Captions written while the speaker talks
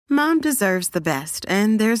Mom deserves the best,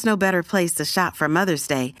 and there's no better place to shop for Mother's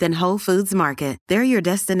Day than Whole Foods Market. They're your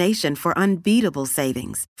destination for unbeatable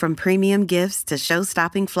savings, from premium gifts to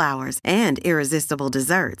show-stopping flowers and irresistible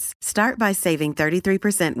desserts. Start by saving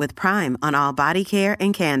 33% with Prime on all body care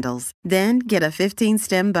and candles. Then get a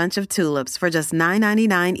 15-stem bunch of tulips for just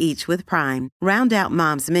 $9.99 each with Prime. Round out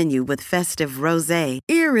Mom's menu with festive rosé,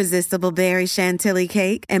 irresistible berry chantilly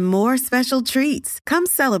cake, and more special treats. Come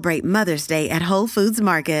celebrate Mother's Day at Whole Foods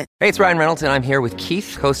Market. Hey, it's Ryan Reynolds, and I'm here with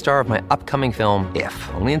Keith, co-star of my upcoming film, If,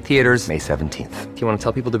 only in theaters May 17th. Do you want to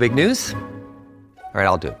tell people the big news? All right,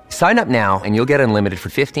 I'll do it. Sign up now and you'll get unlimited for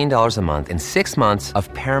 $15 a month and 6 months of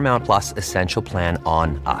Paramount Plus Essential Plan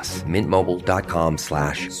on us.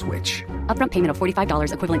 MintMobile.com/switch. Upfront payment of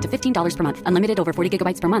 $45 equivalent to $15 per month. Unlimited over 40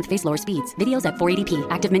 gigabytes per month. Face lower speeds. Videos at 480p.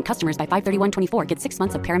 Active Mint customers by 531.24 get 6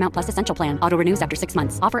 months of Paramount Plus Essential Plan. Auto renews after 6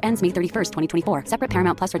 months. Offer ends May 31st, 2024. Separate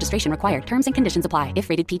Paramount Plus registration required. Terms and conditions apply if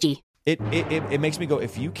rated PG. It makes me go,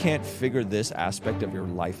 if you can't figure this aspect of your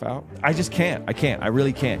life out, I just can't. I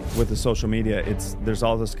really can't. With the social media, there's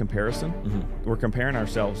all this comparison. Mm-hmm. We're comparing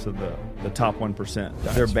ourselves to the top 1%.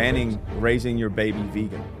 They're banning raising your baby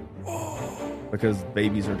vegan because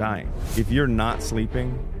babies are dying. If you're not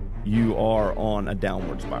sleeping, you are on a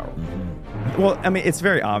downward spiral. Mm-hmm. Well, I mean, it's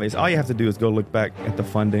very obvious. All you have to do is go look back at the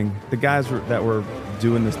funding. The guys that were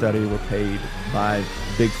doing the study were paid by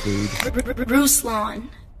Big Food. Ruslan.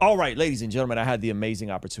 All right, ladies and gentlemen, I had the amazing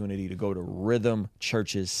opportunity to go to Rhythm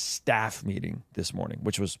Church's staff meeting this morning,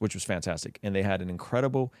 which was fantastic. And they had an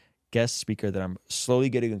incredible guest speaker that I'm slowly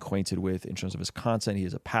getting acquainted with in terms of his content. He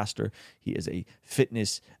is a pastor. He is a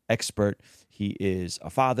fitness expert. He is a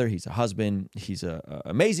father. He's a husband. He's an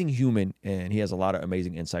amazing human, and he has a lot of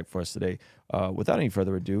amazing insight for us today. Without any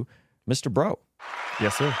further ado, Mr. Braud.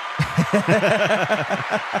 Yes, sir.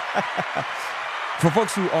 For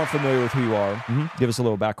folks who aren't familiar with who you are, give us a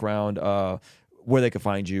little background, where they can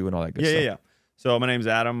find you and all that good stuff. Yeah. So my name's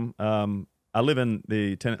Adam. I live I'm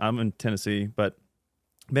in Tennessee, but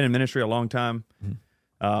been in ministry a long time,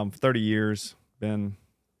 30 years, been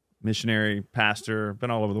missionary, pastor,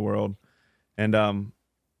 been all over the world. And,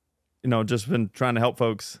 just been trying to help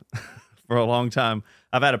folks for a long time.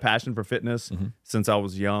 I've had a passion for fitness since I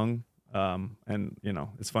was young. And,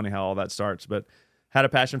 it's funny how all that starts, but had a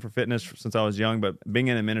passion for fitness since I was young, but being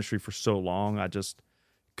in the ministry for so long, I just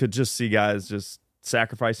could just see guys just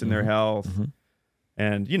sacrificing their health.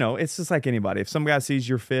 And, it's just like anybody. If some guy sees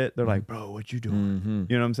you're fit, they're like, bro, what you doing?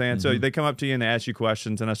 You know what I'm saying? So they come up to you and they ask you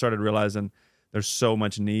questions. And I started realizing there's so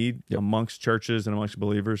much need amongst churches and amongst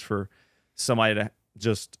believers for somebody to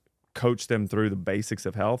just coach them through the basics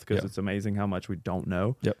of health, because it's amazing how much we don't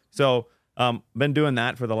know. So been doing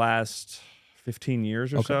that for the last 15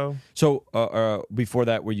 years or so. So before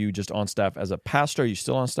that, were you just on staff as a pastor? Are you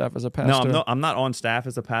still on staff as a pastor? No, I'm not on staff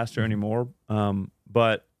as a pastor anymore.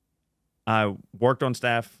 But I worked on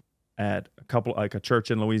staff at a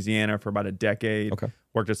church in Louisiana for about a decade.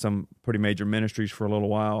 Worked at some pretty major ministries for a little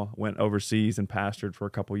while. Went overseas and pastored for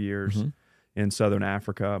a couple years in Southern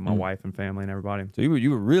Africa. My wife and family and everybody. So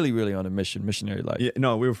you were really, really on a missionary life. Yeah,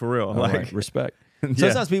 no, we were for real. Right. Respect.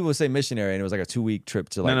 Sometimes people would say missionary, and it was like a 2-week trip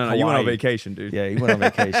to like No, Hawaii. you went on vacation, dude. Yeah, you went on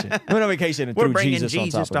vacation. You went on vacation and threw Jesus on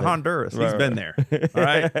top of it. to Honduras. He's been there. All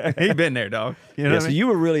right, he's been there, dog. You know what I mean? So you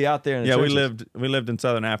were really out there in the churches. we lived in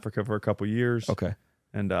Southern Africa for a couple years.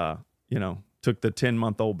 And took the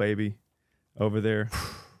 10-month-old baby over there,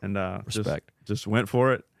 and just went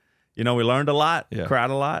for it. We learned a lot,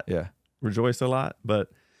 cried a lot, rejoiced a lot, but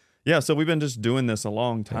so we've been just doing this a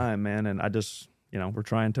long time, man. And I just we're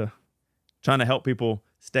trying to help people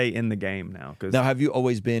stay in the game now. Now, have you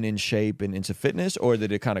always been in shape and into fitness, or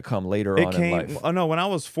did it kind of come later on in life? Oh, no, when I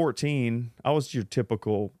was 14, I was your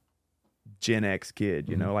typical Gen X kid,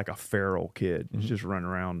 like a feral kid, just running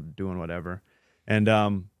around doing whatever. And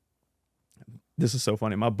this is so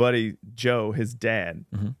funny. My buddy Joe, his dad,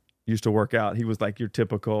 used to work out. He was like your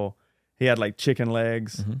typical, he had like chicken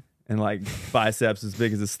legs and like biceps as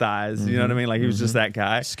big as his thighs. You know what I mean? Like he was just that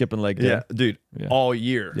guy. Skipping leg day. Yeah, dude, all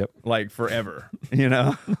year. Like forever.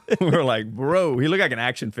 We're like, bro, he looked like an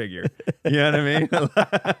action figure. You know what I mean?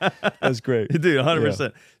 That's great. Dude,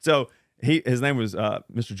 100%. So his name was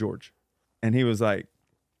Mr. George. And he was like,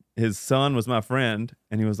 his son was my friend.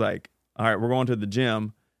 And he was like, all right, we're going to the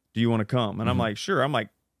gym. Do you want to come? And I'm like, sure. I'm like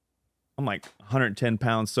 110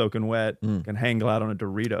 pounds soaking wet, can hang glide on a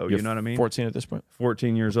Dorito. You know what I mean? 14 at this point.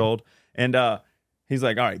 14 years old. And he's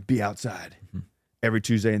like, all right, be outside. Every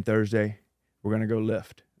Tuesday and Thursday, we're going to go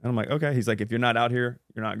lift. And I'm like, okay. He's like, if you're not out here,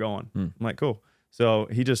 you're not going. I'm like, cool. So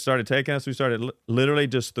he just started taking us. We started literally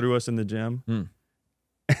just threw us in the gym.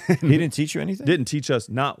 He didn't teach you anything? Didn't teach us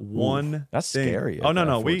not one that's thing. scary at Oh, no,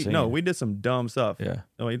 that no. 14. We did some dumb stuff. Yeah.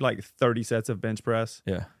 We did like 30 sets of bench press.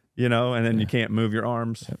 Yeah. You know, and then you can't move your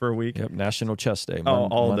arms for a week. Yep. National Chest Day.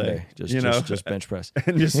 All Monday. day. Just bench press.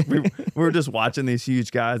 And we were just watching these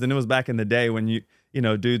huge guys. And it was back in the day when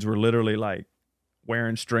dudes were literally like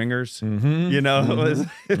wearing stringers. Mm-hmm. You know,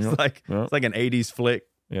 Mm-hmm. it's like an 80s flick.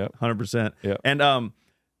 Yeah. 100%. Yeah. And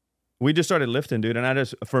we just started lifting, dude.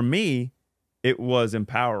 And for me, it was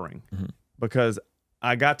empowering because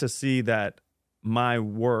I got to see that my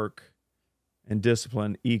work and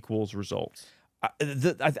discipline equals results.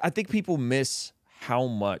 I think people miss how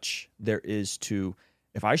much there is to,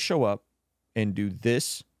 if I show up and do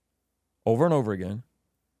this over and over again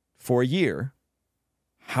for a year,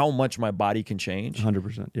 how much my body can change.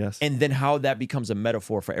 100%. Yes. And then how that becomes a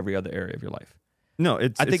metaphor for every other area of your life. No, I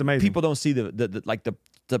think amazing. People don't see the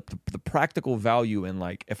practical value in,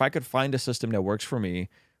 like, if I could find a system that works for me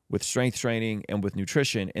with strength training and with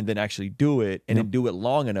nutrition and then actually do it and then do it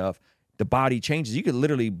long enough, the body changes. You could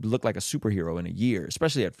literally look like a superhero in a year,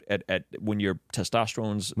 especially at when your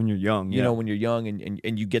testosterone's, when you're young, you know, when you're young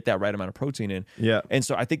and you get that right amount of protein in. Yeah. And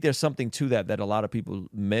so I think there's something to that a lot of people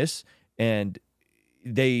miss, and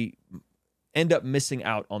they end up missing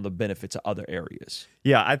out on the benefits of other areas.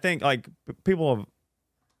 Yeah. I think like people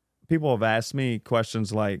have asked me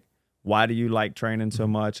questions like, why do you like training so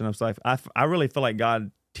much? And I was like, I really feel like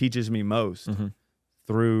God teaches me most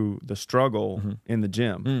through the struggle in the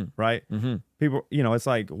gym, right? People, it's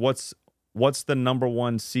like, what's the number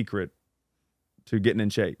one secret to getting in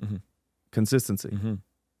shape? Consistency.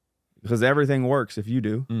 Because everything works if you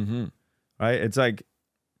do, right? It's like,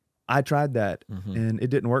 I tried that and it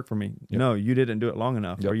didn't work for me. Yep. No, you didn't do it long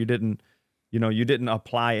enough, or you didn't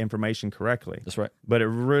apply information correctly. That's right. But it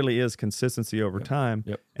really is consistency over time.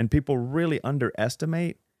 Yep. And people really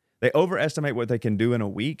they overestimate what they can do in a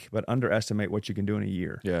week, but underestimate what you can do in a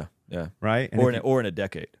year. Yeah. Yeah. Right? And or in a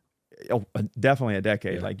decade. Oh, definitely a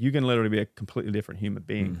decade. Yeah. Like, you can literally be a completely different human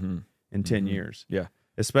being in 10 years. Yeah.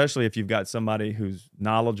 Especially if you've got somebody who's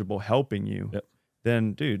knowledgeable helping you. Yep.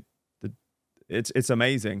 Then, dude, it's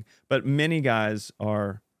amazing. But many guys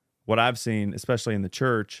are, what I've seen, especially in the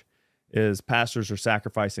church, is pastors are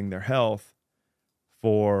sacrificing their health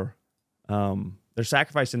they're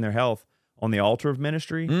sacrificing their health on the altar of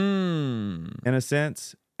ministry, in a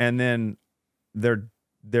sense, and then they're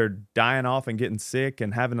dying off and getting sick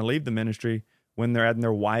and having to leave the ministry when they're in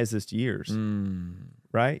their wisest years,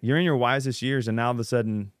 right? You're in your wisest years, and now all of a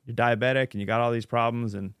sudden you're diabetic and you got all these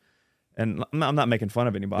problems, and I'm not making fun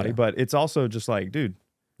of anybody, but it's also just like, dude,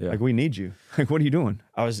 like, we need you. Like, what are you doing?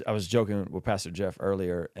 I was joking with Pastor Jeff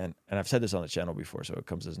earlier, and I've said this on the channel before, so it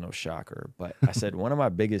comes as no shocker. But I said one of my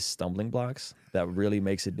biggest stumbling blocks that really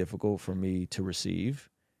makes it difficult for me to receive,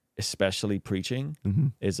 especially preaching,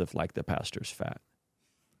 is if, like, the pastor's fat.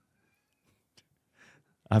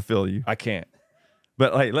 I feel you. I can't.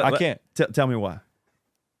 But like, I can't. Tell me why.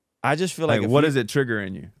 I just feel like what does it trigger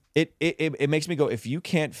in you? It makes me go, if you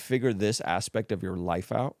can't figure this aspect of your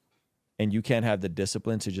life out, and you can't have the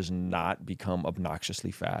discipline to just not become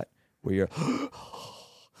obnoxiously fat, where you're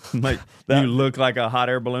like, you look like a hot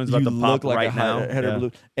air balloon's about to pop like right now. Hot air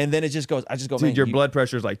balloon. And then I just go, dude, man, your blood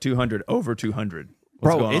pressure is like 200 over 200.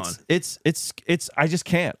 What's going on? It's I just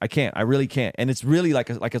can't. I really can't. And it's really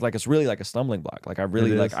it's really like a stumbling block. Like, I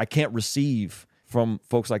really I can't receive from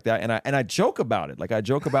folks like that. And I joke about it. Like, I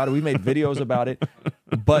joke about it. We made videos about it.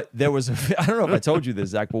 But there was I don't know if I told you this,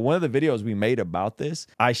 Zach, but one of the videos we made about this,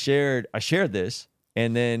 I shared this,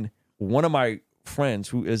 and then one of my friends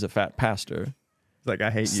who is a fat pastor, it's like,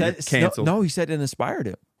 I hate you. Canceled. No, he said it inspired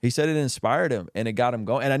him. He said it inspired him, and it got him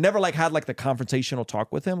going. And I never had the confrontational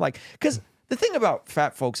talk with him, because the thing about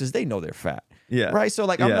fat folks is they know they're fat. Yeah. Right. So,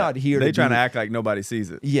 like, I'm not here. They trying to act like nobody sees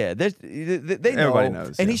it. Yeah. They know. Everybody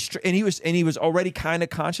knows. And he was already kind of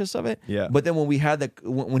conscious of it. Yeah. But then when we had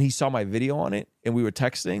when he saw my video on it and we were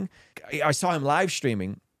texting, I saw him live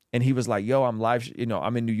streaming, and he was like, "Yo, I'm live.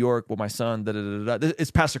 I'm in New York with my son."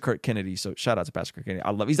 It's Pastor Kurt Kennedy. So shout out to Pastor Kurt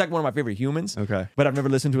Kennedy. He's like one of my favorite humans. Okay. But I've never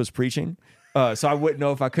listened to his preaching. So I wouldn't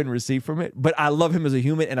know if I couldn't receive from it. But I love him as a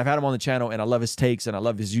human, and I've had him on the channel, and I love his takes, and I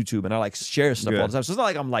love his YouTube, and I share stuff all the time. So it's not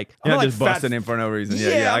like I'm like, you're not like just busting him for no reason.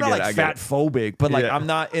 Yeah, I'm I not get like it. fat phobic, but like, I'm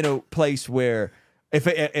not in a place where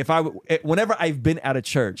whenever I've been at a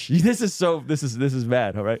church, this is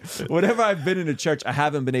bad, all right? Whenever I've been in a church, I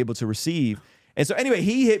haven't been able to receive. And so anyway,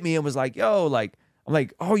 he hit me and was like, "Yo, like." I'm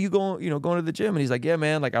like, "Oh, you going to the gym?" And he's like, "Yeah,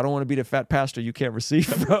 man. Like, I don't want to be the fat pastor you can't receive,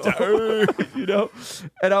 bro."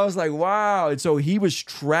 And I was like, "Wow." And so he was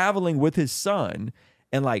traveling with his son,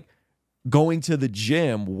 and like, going to the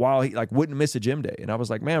gym while he like wouldn't miss a gym day. And I was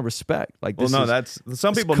like, man, respect. Like, well, this no, is, that's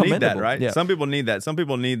some people need that, commendable. right? Yeah. Some people need that. Some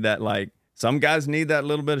people need that. Like some guys need that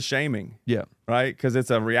little bit of shaming, Yeah. right? Because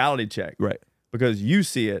it's a reality check, Right. Because you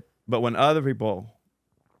see it, but when other people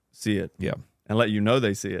see it, Yeah. and let you know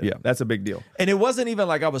they see it, Yeah. that's a big deal. And it wasn't even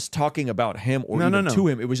like I was talking about him or No, even no. to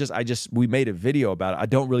him. It was just we made a video about it. I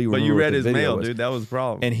don't really remember. But you what read the his video mail, was. dude. That was the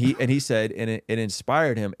problem. And he said, and it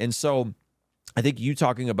inspired him. And so I think you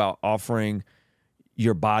talking about offering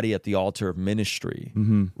your body at the altar of ministry,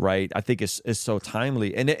 right? I think it's so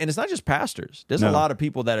timely. And it's not just pastors. There's a lot of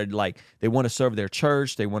people that are like, they want to serve their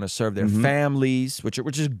church. They want to serve their families, which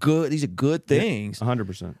is good. These are good things.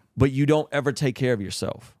 100%. But you don't ever take care of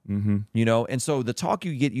yourself, you know? And so the talk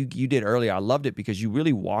you did earlier, I loved it because you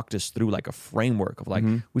really walked us through like a framework of like,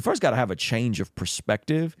 we first got to have a change of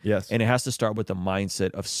perspective. Yes. And it has to start with the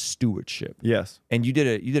mindset of stewardship. Yes. And you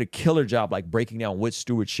did a killer job like breaking down what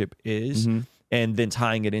stewardship is and then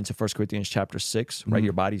tying it into 1 Corinthians chapter 6, right?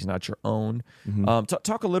 Your body's not your own.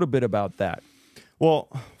 Talk a little bit about that. Well,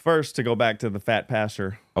 first to go back to the fat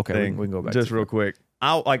pastor thing, we can go back just to real quick.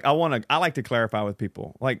 I like to clarify with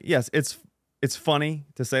people. Like, yes, it's funny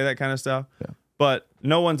to say that kind of stuff, but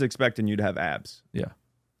no one's expecting you to have abs. Yeah.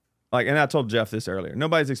 Like, and I told Jeff this earlier.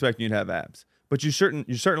 Nobody's expecting you to have abs, but you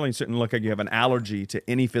certainly shouldn't look like you have an allergy to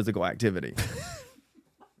any physical activity,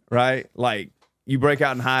 right? Like you break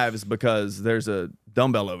out in hives because there's a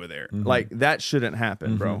dumbbell over there. Like that shouldn't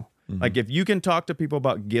happen, bro. Like if you can talk to people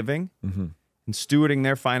about giving and stewarding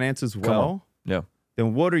their finances well,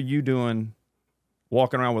 then what are you doing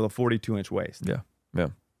walking around with a 42-inch waist? Yeah.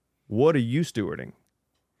 What are you stewarding?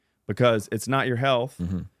 Because it's not your health.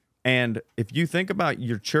 And if you think about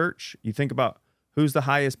your church, you think about who's the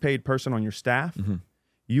highest paid person on your staff,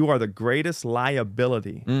 you are the greatest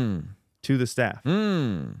liability to the staff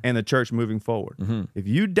and the church moving forward. If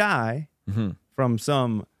you die from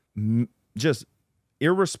some just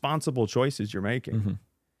irresponsible choices you're making,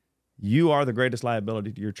 you are the greatest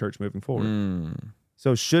liability to your church moving forward.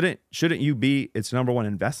 So shouldn't you be its number one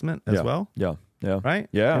investment as well? Yeah. Right?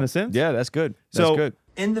 Yeah. In a sense? Yeah, that's good. That's good.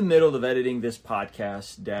 In the middle of editing this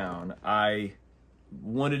podcast down, I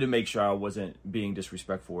wanted to make sure I wasn't being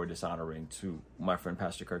disrespectful or dishonoring to my friend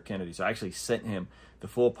Pastor Kirk Kennedy. So I actually sent him the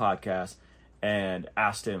full podcast and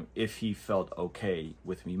asked him if he felt okay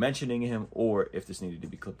with me mentioning him or if this needed to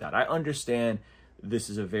be clipped out. I understand this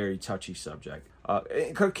is a very touchy subject.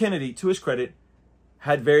 Kirk Kennedy, to his credit,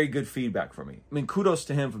 had very good feedback from me. I mean, kudos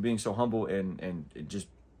to him for being so humble and just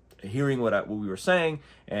hearing what we were saying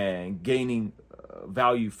and gaining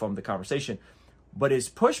value from the conversation. But his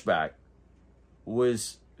pushback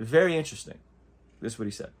was very interesting. This is what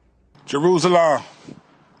he said. Jerusalem,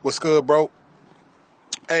 what's good, bro?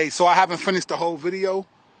 Hey, so I haven't finished the whole video,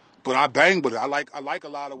 but I banged with it. I like a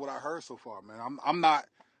lot of what I heard so far, man.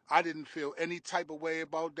 I didn't feel any type of way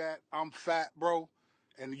about that. I'm fat, bro,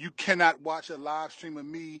 and you cannot watch a live stream of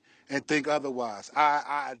me and think otherwise.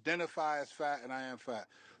 I identify as fat, and I am fat.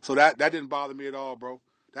 So that didn't bother me at all, bro.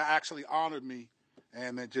 That actually honored me,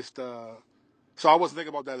 and it just so I wasn't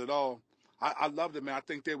thinking about that at all. I loved it, man. I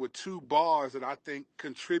think there were two bars that I think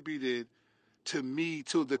contributed to me,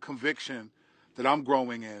 to the conviction that I'm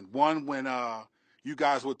growing in. One, when you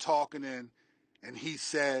guys were talking and he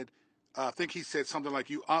said, I think he said something like,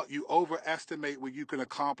 you overestimate what you can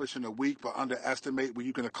accomplish in a week, but underestimate what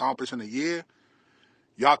you can accomplish in a year.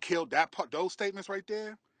 Y'all killed that part, those statements right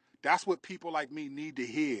there. That's what people like me need to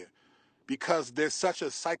hear, because there's such a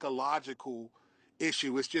psychological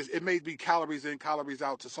issue. It may be calories in, calories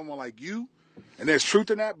out to someone like you, and there's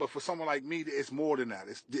truth in that. But for someone like me, it's more than that.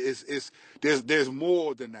 There's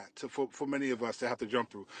more than that for many of us to have to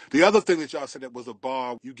jump through. The other thing that y'all said that was a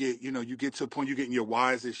bar. You get to a point, you get in your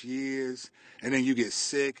wisest years, and then you get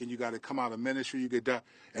sick, and you got to come out of ministry. You get that,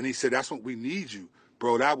 and he said that's when we need you,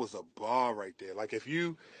 bro. That was a bar right there. Like if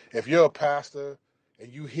you're a pastor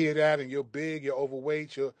and you hear that, and you're big, you're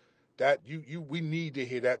overweight, we need to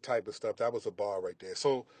hear that type of stuff. That was a bar right there.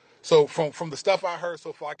 So from the stuff I heard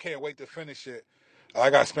so far, I can't wait to finish it. I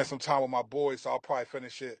got to spend some time with my boys, so I'll probably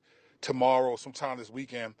finish it tomorrow, sometime this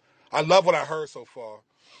weekend. I love what I heard so far.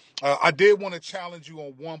 I did want to challenge you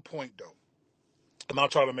on one point, though, and I'll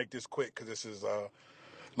try to make this quick because this is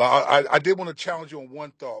I did want to challenge you on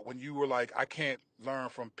one thought when you were like, I can't learn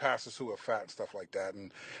from pastors who are fat and stuff like that.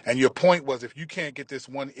 And your point was, if you can't get this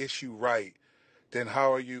one issue right, then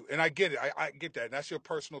how are you? And I get it. I get that. And that's your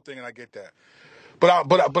personal thing, and I get that.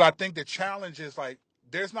 But I think the challenge is, like,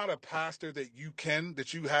 there's not a pastor that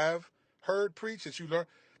you have heard preach, that you learn,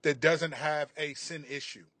 that doesn't have a sin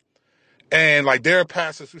issue. And like, there are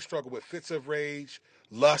pastors who struggle with fits of rage,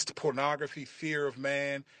 lust, pornography, fear of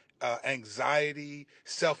man, anxiety,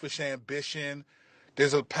 selfish ambition.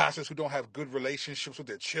 There's pastors who don't have good relationships with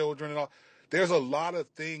their children and all. There's a lot of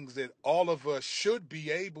things that all of us should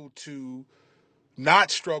be able to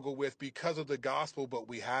not struggle with because of the gospel, but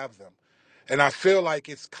we have them. And I feel like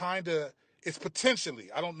it's potentially,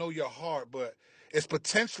 I don't know your heart, but it's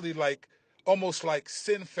potentially like almost like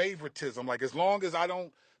sin favoritism. Like, as long as I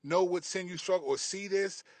don't know what sin you struggle or see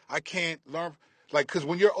this, I can't learn. Like, because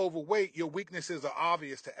when you're overweight, your weaknesses are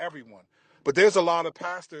obvious to everyone. But there's a lot of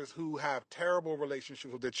pastors who have terrible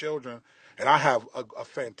relationships with their children, and I have a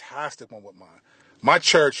fantastic one with mine. My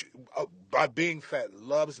church, by being fat,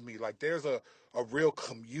 loves me. Like, there's a real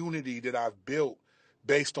community that I've built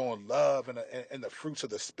based on love and the fruits of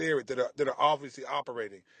the spirit that are obviously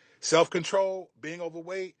operating. Self-control, being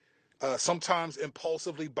overweight, sometimes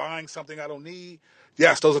impulsively buying something I don't need.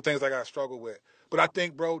 Yes, those are things I got to struggle with. But I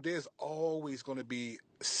think, bro, there's always going to be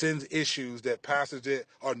sins issues that pastors that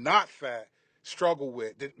are not fat struggle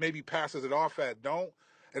with, that maybe pastors that are fat don't.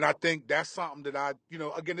 And I think that's something that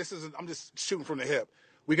again, I'm just shooting from the hip.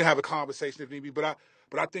 We can have a conversation if need be, but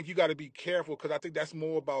I think you got to be careful, because I think that's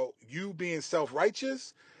more about you being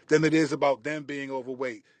self-righteous than it is about them being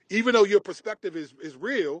overweight. Even though your perspective is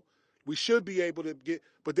real, we should be able to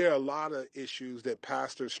but there are a lot of issues that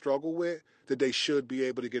pastors struggle with that they should be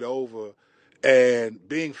able to get over. And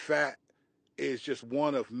being fat is just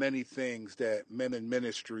one of many things that men in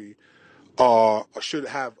ministry should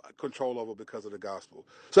have control over because of the gospel.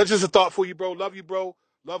 So that's just a thought for you, bro. Love you, bro.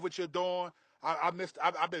 Love what you're doing. I've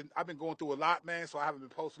been going through a lot, man, so I haven't been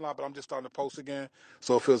posting a lot, but I'm just starting to post again.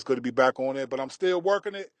 So it feels good to be back on it. But I'm still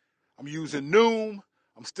working it. I'm using Noom.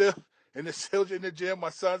 I'm still in the gym.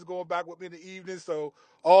 My son's going back with me in the evening. So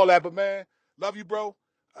all that. But man, love you, bro.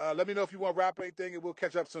 Let me know if you want to rap anything, and we'll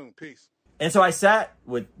catch up soon. Peace. And so I sat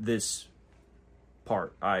with this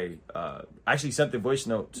part. I actually sent the voice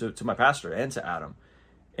note to my pastor and to Adam,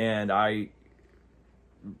 and I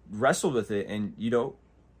wrestled with it. And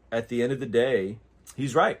at the end of the day,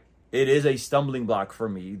 he's right. It is a stumbling block for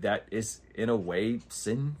me that is, in a way,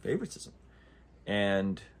 sin favoritism,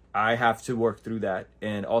 and I have to work through that,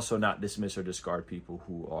 and also not dismiss or discard people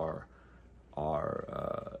who are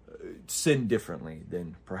sin differently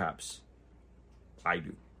than perhaps I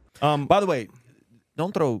do. By the way,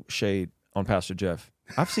 don't throw shade on Pastor Jeff.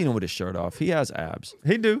 I've seen him with his shirt off. He has abs.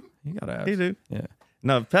 He do. He got abs. He do. Yeah.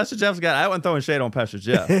 No, Pastor Jeff's got. I wasn't throwing shade on Pastor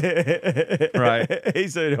Jeff. Right.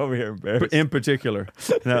 He's sitting over here embarrassed. In particular.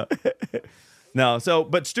 No. So,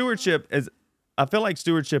 but stewardship is. I feel like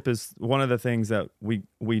stewardship is one of the things that we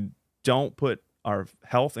don't put our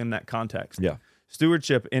health in that context. Yeah.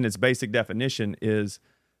 Stewardship, in its basic definition, is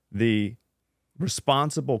the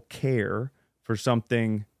responsible care for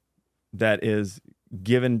something that is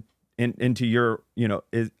given into your,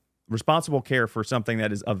 is responsible care for something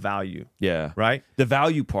that is of value. Yeah. Right? The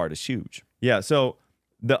value part is huge. Yeah. So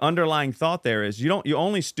the underlying thought there is you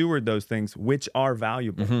only steward those things which are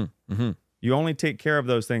valuable. Mm-hmm. Mm-hmm. You only take care of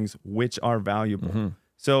those things which are valuable. Mm-hmm.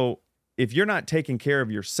 So if you're not taking care of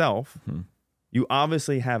yourself, mm-hmm. you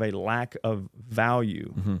obviously have a lack of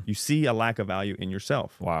value. Mm-hmm. You see a lack of value in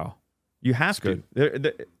yourself. Wow. You have to.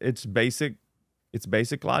 It's basic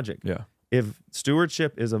logic. Yeah. If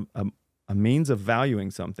stewardship is a means of valuing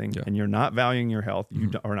something, and you're not valuing your health, you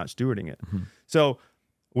are not stewarding it. Mm-hmm. So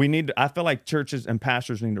I feel like churches and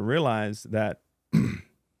pastors need to realize that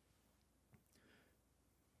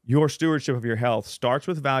your stewardship of your health starts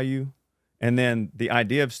with value, and then the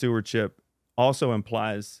idea of stewardship also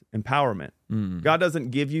implies empowerment. Mm-hmm. God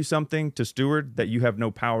doesn't give you something to steward that you have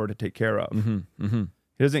no power to take care of. Mm-hmm. Mm-hmm.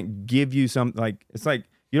 He doesn't give you something it's like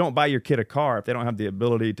you don't buy your kid a car if they don't have the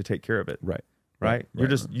ability to take care of it. Right?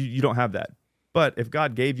 You don't have that. But if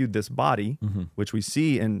God gave you this body, mm-hmm. which we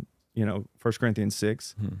see in 1 Corinthians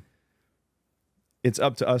 6, mm-hmm. it's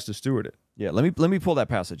up to us to steward it. Yeah, let me pull that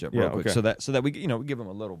passage up real quick, so that we we give them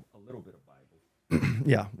a little bit of Bible.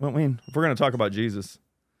 Yeah, well, I mean, if we're going to talk about Jesus,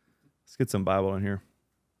 let's get some Bible in here.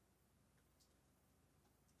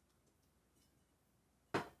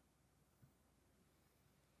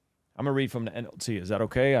 I'm gonna read from the NLT. Is that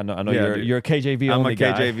okay? I know you're a KJV only guy.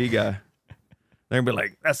 I'm a KJV guy. They're gonna be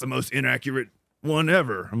like, "That's the most inaccurate one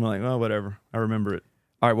ever." I'm like, "Oh, whatever. I remember it."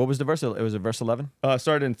 All right, what was the verse? It was verse 11.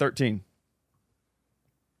 Started in 13.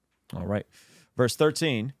 All right, verse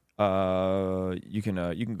 13. You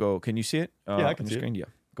can go. Can you see it? Yeah, I can see screen? it. Yeah,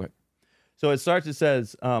 go ahead. So it starts. It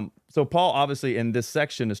says, so Paul obviously in this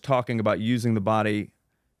section is talking about using the body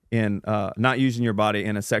in not using your body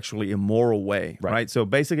in a sexually immoral way, right? So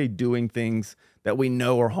basically doing things that we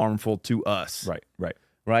know are harmful to us.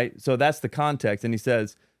 Right. So that's the context. And he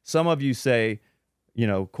says, some of you say,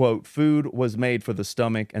 quote, food was made for the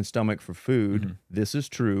stomach and stomach for food. This is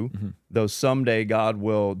true, though someday God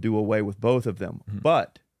will do away with both of them.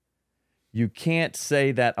 But you can't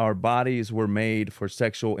say that our bodies were made for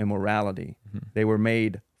sexual immorality. They were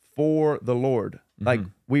made for the Lord. Like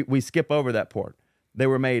we skip over that part. They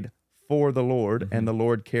were made for the Lord, and the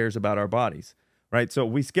Lord cares about our bodies, right? So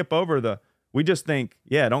we skip over we just think,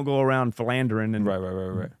 don't go around philandering and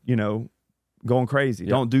right. Going crazy.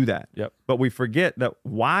 Don't do that. Yep. But we forget that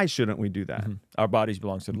why shouldn't we do that? Our bodies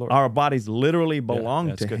belong to the Lord. Our bodies literally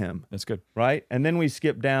belong to good. him. That's good. Right? And then we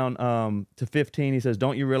skip down to 15. He says,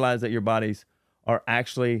 don't you realize that your bodies are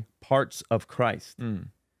actually parts of Christ?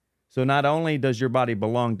 So not only does your body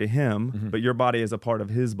belong to him, but your body is a part of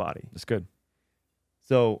his body. That's good.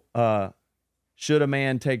 So should a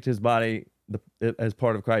man take his body as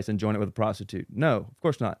part of Christ and join it with a prostitute? No, of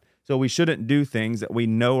course not. So we shouldn't do things that we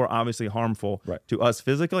know are obviously harmful to us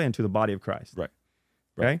physically and to the body of Christ. Right.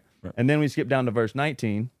 Okay? Right. And then we skip down to verse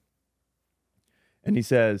 19, and he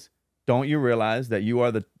says, don't you realize that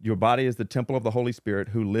your body is the temple of the Holy Spirit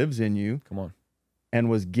who lives in you? Come on. And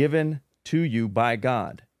was given to you by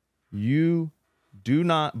God. You do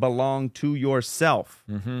not belong to yourself.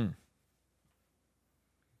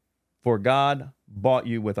 For God bought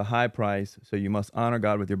you with a high price, so you must honor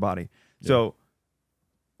God with your body. Yeah. So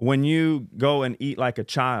when you go and eat like a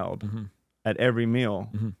child at every meal,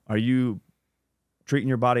 are you treating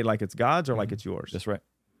your body like it's God's or like it's yours? That's right.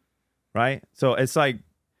 Right? So it's like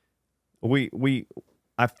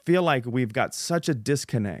I feel like we've got such a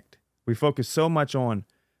disconnect. We focus so much on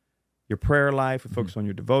your prayer life, we focus on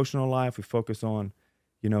your devotional life, we focus on,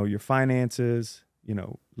 your finances,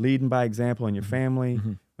 leading by example in your family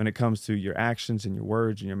when it comes to your actions and your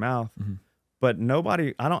words and your mouth. But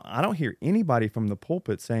I don't hear anybody from the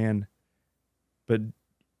pulpit saying, but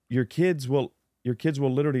your kids will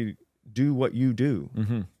literally do what you do.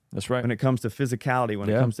 That's right. When it comes to physicality, when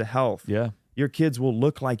it comes to health, your kids will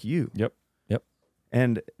look like you. Yep.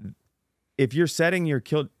 And if you're setting your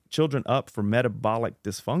children up for metabolic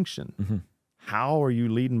dysfunction, how are you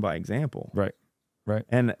leading by example? Right.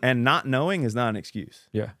 And not knowing is not an excuse.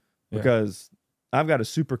 Yeah. Because I've got a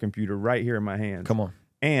supercomputer right here in my hands. Come on.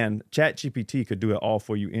 And ChatGPT could do it all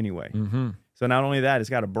for you anyway. So not only that, it's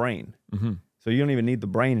got a brain. So you don't even need the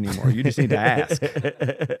brain anymore. You just need to ask.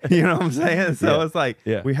 You know what I'm saying? So it's like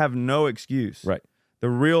we have no excuse. Right. The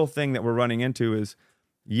real thing that we're running into is,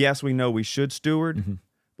 yes, we know we should steward,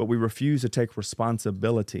 but we refuse to take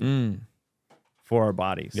responsibility for our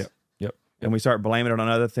bodies. Yep. And we start blaming it on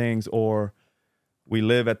other things, or we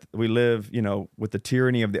live, with the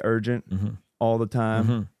tyranny of the urgent all the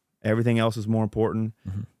time. Everything else is more important.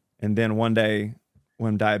 And then one day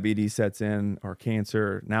when diabetes sets in or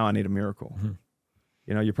cancer, now I need a miracle.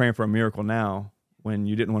 You're praying for a miracle now when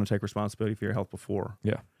you didn't want to take responsibility for your health before.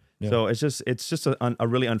 Yeah. So it's just a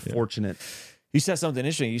really unfortunate. You said something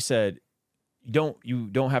interesting. You said you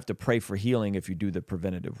don't have to pray for healing if you do the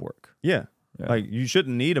preventative work. Yeah. Like you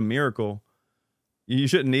shouldn't need a miracle. You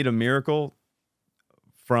shouldn't need a miracle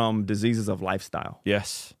from diseases of lifestyle.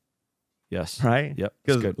 Yes. Right? Yep.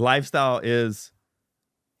 Because lifestyle is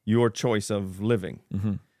your choice of living.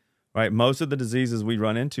 Right? Most of the diseases we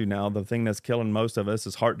run into now, the thing that's killing most of us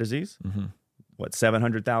is heart disease.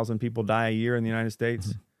 700,000 people die a year in the United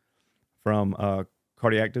States from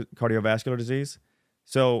cardiovascular disease.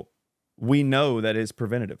 So we know that it's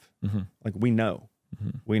preventative. Like we know.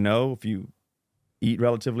 We know if you eat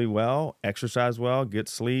relatively well, exercise well, get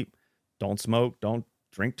sleep, don't smoke, don't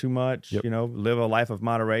drink too much, live a life of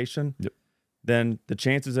moderation, then the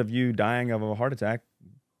chances of you dying of a heart attack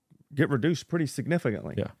get reduced pretty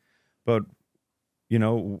significantly. Yeah. But,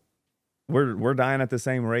 we're dying at the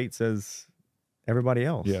same rates as everybody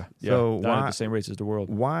else. Yeah. So dying at the same rates as the world.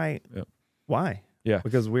 Why? Yep. Why? Yeah.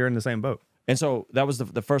 Because we're in the same boat. And so that was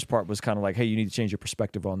the first part was kind of like, hey, you need to change your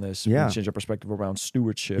perspective on this. Yeah. You need to change your perspective around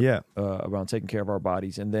stewardship, around taking care of our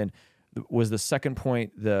bodies. And then was the second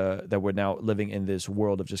point that we're now living in this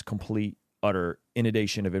world of just complete, utter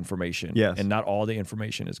inundation of information. Yes. And not all the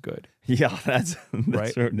information is good. Yeah, that's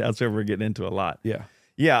right. That's where we're getting into a lot. Yeah.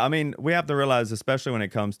 Yeah, I mean, we have to realize, especially when it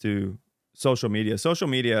comes to social media. Social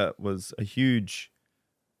media was a huge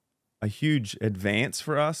advance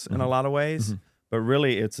for us in a lot of ways, but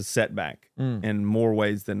really it's a setback in more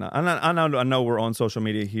ways than not. I know we're on social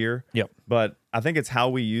media here, but I think it's how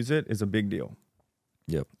we use it is a big deal.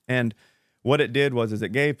 Yep. And what it did was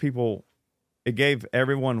it gave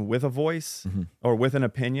everyone with a voice or with an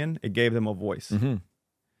opinion, it gave them a voice,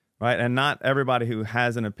 right? And not everybody who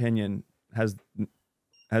has an opinion has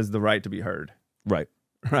the right to be heard. Right.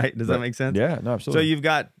 Right? Does that make sense? Yeah, no, absolutely. So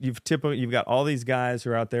you've got all these guys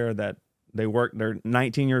who are out there that They're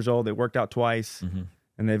 19 years old. They worked out twice,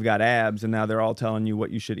 and they've got abs, and now they're all telling you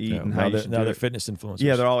what you should eat and how you should do it. Now they're fitness influencers.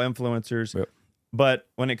 Yeah, they're all influencers. Yep. But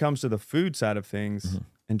when it comes to the food side of things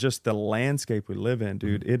and just the landscape we live in,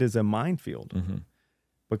 dude, it is a minefield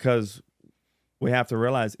because we have to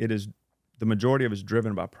realize the majority of it is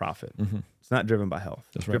driven by profit. It's not driven by health.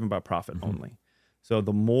 It's driven by profit only. So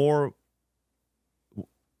the more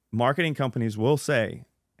marketing companies will say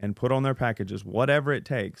and put on their packages whatever it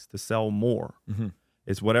takes to sell more.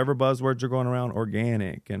 It's whatever buzzwords are going around,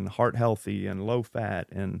 organic and heart healthy and low fat,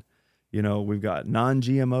 and we've got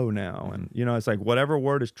non-GMO now, and it's like whatever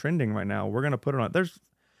word is trending right now, we're gonna put it on. There's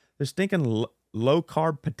stinking low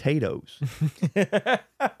carb potatoes,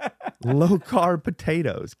 low carb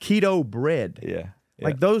potatoes, keto bread. Yeah.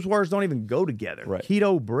 Like those words don't even go together. Right.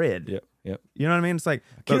 Keto bread. Yep. You know what I mean? It's like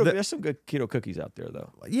keto, there's some good keto cookies out there,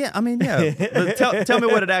 though. Yeah, I mean, yeah. tell me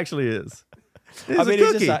what it actually is.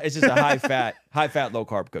 It's just a high fat, low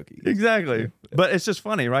carb cookie. Exactly. Yep. But it's just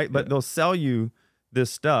funny, right? But they'll sell you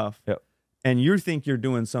this stuff, and you think you're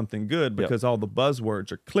doing something good because all the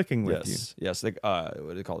buzzwords are clicking with you. Yes. Like, what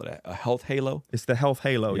do they call it? A health halo? It's the health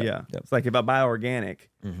halo, yeah. It's like if I buy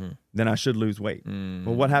organic, then I should lose weight.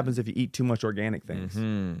 Well, what happens if you eat too much organic things?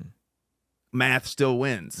 Math still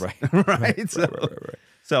wins, right? right?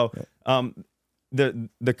 So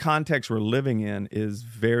the context we're living in is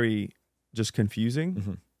very just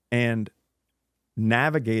confusing, and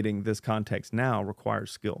navigating this context now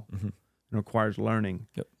requires skill. It requires learning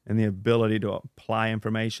and the ability to apply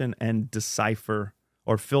information and decipher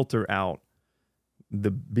or filter out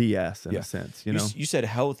the BS in a sense. You said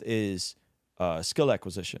health is skill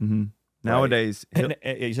acquisition. Nowadays, and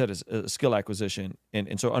you said it's a skill acquisition,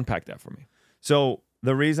 and so unpack that for me. So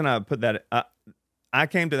the reason I put that, I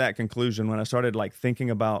came to that conclusion when I started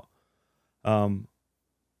thinking about,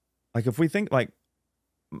 if we think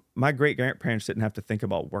my great grandparents didn't have to think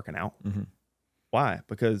about working out. Why?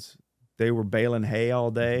 Because they were baling hay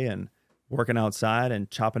all day and working outside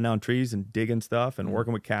and chopping down trees and digging stuff and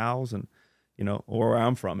working with cows and, or where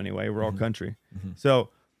I'm from anyway, we're all country. So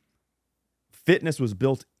fitness was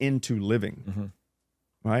built into living,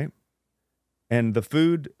 right? And the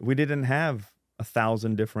food, we didn't have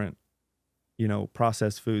 1,000 different,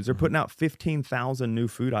 processed foods. They're putting out 15,000 new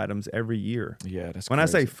food items every year. Yeah, that's when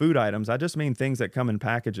crazy. I say food items, I just mean things that come in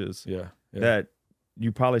packages that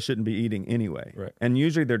you probably shouldn't be eating anyway. Right. And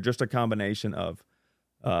usually they're just a combination of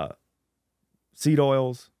seed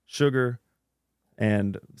oils, sugar,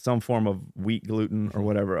 and some form of wheat, gluten, or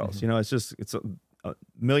whatever else. It's a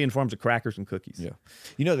million forms of crackers and cookies.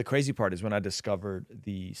 Yeah. The crazy part is when I discovered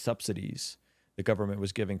the subsidies the government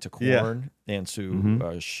was giving to corn and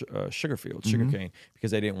to sugar fields, sugarcane, because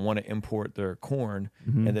they didn't want to import their corn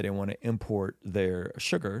and they didn't want to import their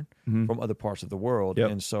sugar from other parts of the world.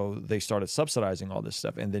 And so they started subsidizing all this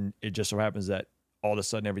stuff. And then it just so happens that all of a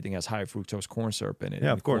sudden everything has high fructose corn syrup in it.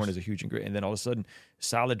 Yeah, and of course. Corn is a huge ingredient. And then all of a sudden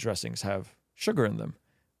salad dressings have sugar in them.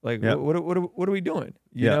 What are we doing?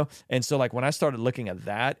 You know? And so when I started looking at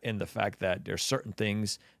that and the fact that there's certain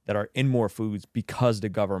things that are in more foods because the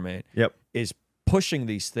government is pushing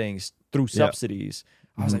these things through subsidies,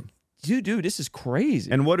 I was like, dude, this is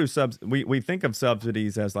crazy. And what do we think of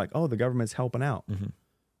subsidies as the government's helping out.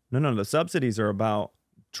 No, the subsidies are about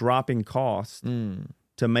dropping costs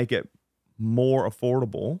to make it more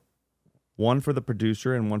affordable, one for the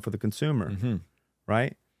producer and one for the consumer,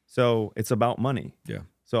 right? So it's about money. Yeah.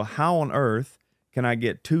 So how on earth can I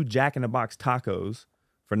get 2 Jack in the Box tacos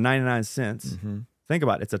for 99 cents? Think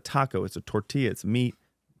about it. It's a taco. It's a tortilla. It's meat,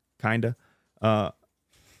 kind of.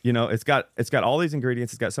 It's got all these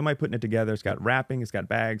ingredients. It's got somebody putting it together. It's got wrapping. It's got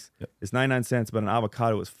bags. It's 99 cents, but an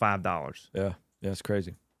avocado is $5. Yeah, it's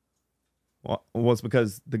crazy. Well, it's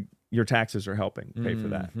because your taxes are helping pay for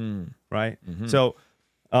that, right? So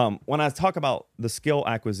when I talk about the skill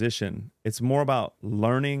acquisition, it's more about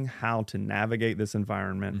learning how to navigate this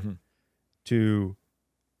environment, to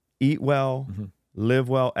eat well, live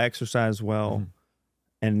well, exercise well,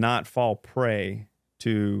 and not fall prey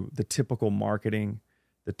to the typical marketing,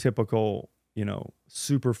 the typical,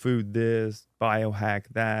 superfood this, biohack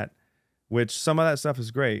that, which some of that stuff is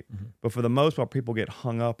great. But for the most part, people get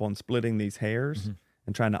hung up on splitting these hairs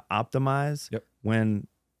and trying to optimize when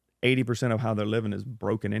 80% of how they're living is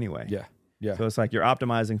broken anyway. Yeah. So it's like you're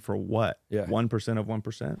optimizing for what? 1% of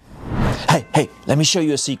 1%? Hey, let me show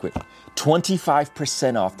you a secret.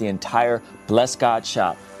 25% off the entire Bless God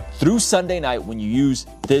shop through Sunday night when you use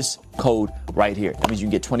this code right here. That means you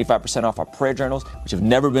can get 25% off our prayer journals, which have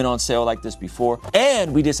never been on sale like this before.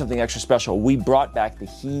 And we did something extra special. We brought back the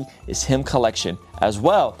He is Him collection, as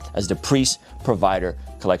well as the Priest Provider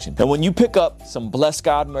collection. And when you pick up some Bless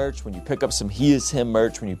God merch, when you pick up some He Is Him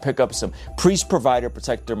merch, when you pick up some Priest, Provider,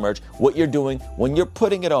 Protector merch, what you're doing, when you're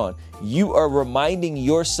putting it on, you are reminding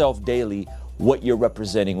yourself daily what you're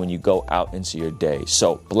representing when you go out into your day.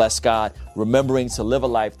 So bless God, remembering to live a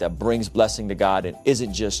life that brings blessing to God and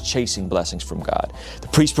isn't just chasing blessings from God. The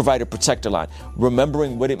Priest, Provider, Protector line,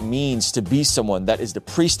 remembering what it means to be someone that is the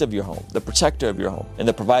priest of your home, the protector of your home, and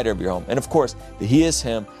the provider of your home. And of course, the He Is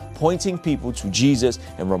Him, pointing people to Jesus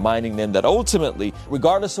and reminding them that ultimately,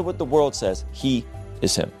 regardless of what the world says, He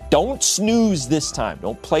is Him. Don't snooze this time.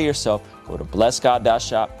 Don't play yourself. Go to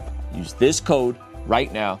blessgod.shop. Use this code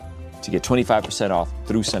right now to get 25% off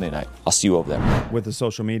through Sunday night. I'll see you over there. With the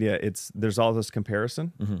social media, there's all this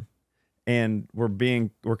comparison, and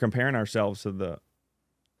we're comparing ourselves to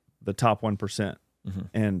the top 1%,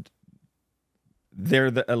 and they're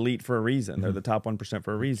the elite for a reason. They're the top 1%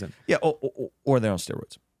 for a reason. Yeah, or they're on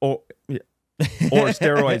steroids. Or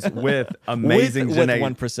steroids with amazing with genetic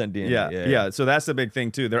 1% DNA. Yeah. So that's the big thing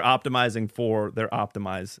too. They're optimizing for their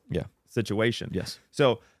optimized situation. Yes.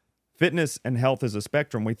 So fitness and health is a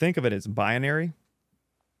spectrum. We think of it as binary.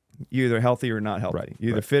 You're either healthy or not healthy. Right,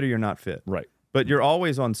 You're either fit or you're not fit. Right. But you're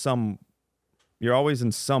always in some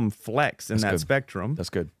flex in that spectrum. That's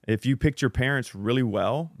good. If you picked your parents really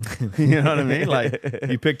well, you know what I mean? Like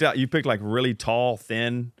you picked like really tall,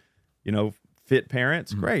 thin, fit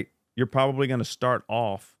parents, great. You're probably going to start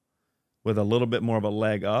off with a little bit more of a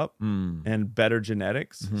leg up and better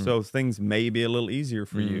genetics. So things may be a little easier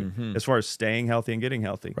for you as far as staying healthy and getting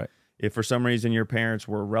healthy. Right. If for some reason your parents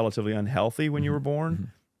were relatively unhealthy when you were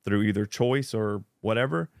born through either choice or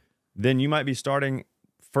whatever, then you might be starting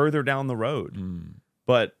further down the road.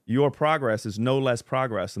 But your progress is no less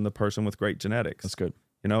progress than the person with great genetics. That's good.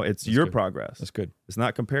 It's your progress. That's good. It's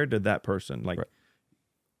not compared to that person.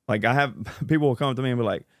 Like I have people will come up to me and be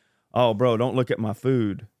like, "Oh, bro, don't look at my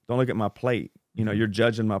food. Don't look at my plate. You're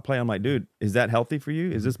judging my plate." I'm like, dude, is that healthy for you?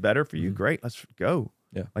 Is this better for you? Great. Let's go.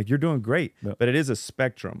 Yeah. Like you're doing great, but it is a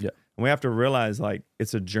spectrum. Yeah. And we have to realize like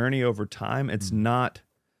it's a journey over time. It's not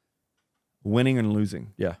winning and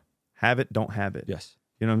losing. Yeah. Have it, don't have it. Yes.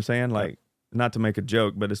 You know what I'm saying? Like, not to make a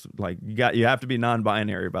joke, but it's like you have to be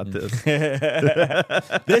non-binary about this.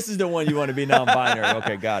 This is the one you want to be non-binary.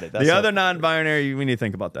 Okay, got it. That's the other non-binary, we need to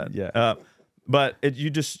think about that. Yeah. But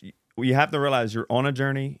you have to realize you're on a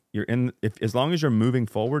journey. As long as you're moving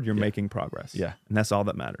forward, you're making progress. Yeah. And that's all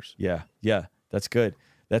that matters. Yeah. That's good.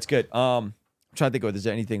 I'm trying to think of, is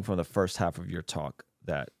there anything from the first half of your talk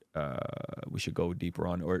that we should go deeper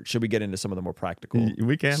on, or should we get into some of the more practical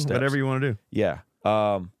We can, steps? whatever you want to do. Yeah.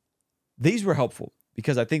 These were helpful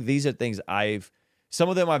because I think these are things some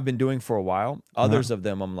of them I've been doing for a while. Others of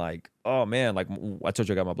them I'm like, oh man, like I told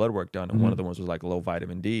you I got my blood work done, and one of the ones was like low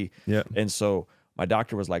vitamin D. Yeah. And so my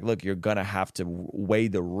doctor was like, look, you're going to have to weigh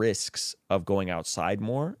the risks of going outside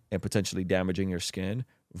more and potentially damaging your skin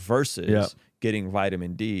versus getting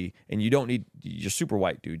vitamin D. And you're super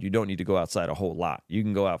white, dude. You don't need to go outside a whole lot. You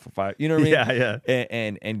can go out for 5, you know what I mean?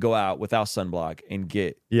 Yeah. And go out without sunblock and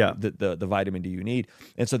get the vitamin D you need.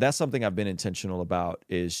 And so that's something I've been intentional about,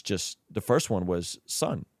 is just the first one was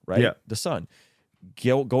sun, right? Yeah. The sun.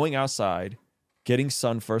 Going outside, getting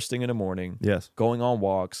sun first thing in the morning. Yes. Going on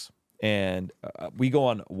walks. And we go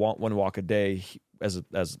on one walk a day as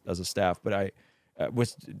a staff, but I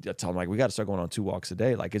tell them, like, we got to start going on 2 walks a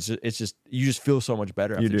day. Like it's just you just feel so much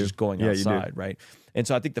better after just going outside, right? And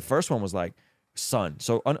so I think the first one was like sun.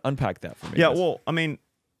 So unpack that for me. Yeah, well, I mean,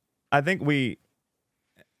 I think it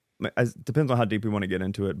depends on how deep we want to get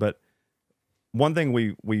into it, but one thing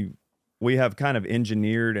we have kind of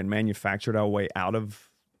engineered and manufactured our way out of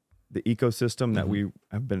the ecosystem that we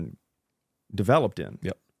have been developed in.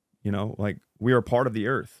 Yep. Like we are part of the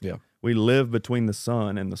earth. Yeah. We live between the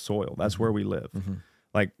sun and the soil. That's where we live.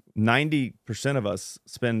 Like 90% of us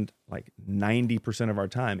spend like 90% of our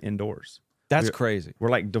time indoors. That's crazy. We're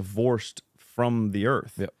like divorced from the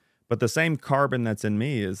earth. Yep. But the same carbon that's in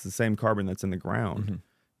me is the same carbon that's in the ground.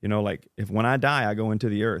 Like when I die, I go into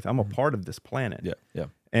the earth. I'm a part of this planet. Yeah. Yeah.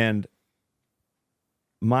 And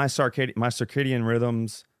my circadian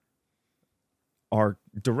rhythms are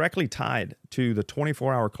directly tied to the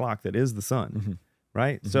 24-hour clock that is the sun,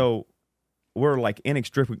 right? So we're like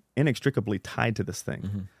inextricably tied to this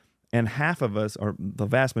thing. And half of us, or the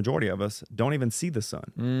vast majority of us, don't even see the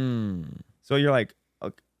sun. So you're like,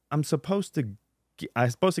 I'm supposed to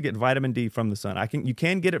get vitamin D from the sun. You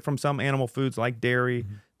can get it from some animal foods like dairy,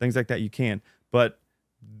 things like that, you can. But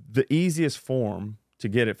the easiest form to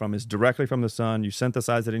get it from is directly from the sun. You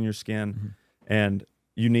synthesize it in your skin, and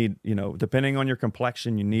you need, depending on your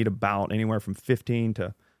complexion, you need about anywhere from 15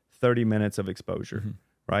 to 30 minutes of exposure,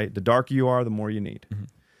 right? The darker you are, the more you need.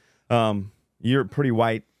 You're pretty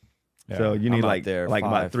white, so you need like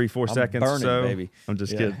about 3-4 seconds. Burning, so baby. I'm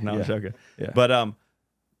just kidding. No, I'm joking. Yeah. But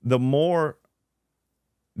the more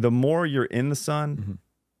you're in the sun,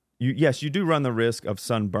 you do run the risk of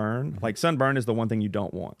sunburn. Like sunburn is the one thing you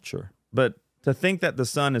don't want. Sure. But to think that the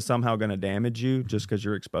sun is somehow going to damage you just because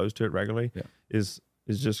you're exposed to it regularly is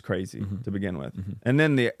just crazy to begin with. And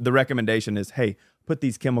then the recommendation is, hey, put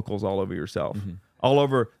these chemicals all over yourself, all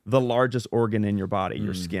over the largest organ in your body,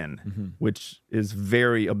 your skin, which is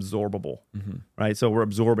very absorbable, right? So we're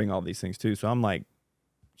absorbing all these things too. So I'm like,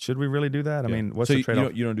 should we really do that? I mean, what's the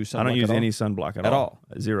trade-off? You don't do sunblock I don't use at all? any sunblock at all.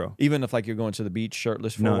 Zero. Even if like you're going to the beach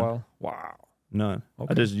shirtless for a while? Wow. None.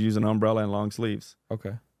 Okay. I just use an umbrella and long sleeves.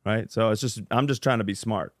 Okay. Right? So I'm just trying to be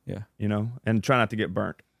smart. Yeah. You know, and try not to get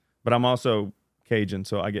burnt. But I'm also Cajun,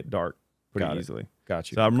 so I get dark pretty easily.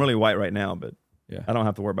 Got you. So I'm really white right now, but Yeah. I don't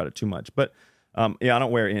have to worry about it too much. But I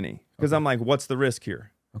don't wear any because I'm like, what's the risk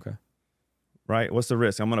here? Okay. Right? What's the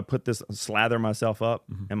risk? I'm going to slather myself up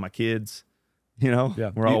and my kids, you know?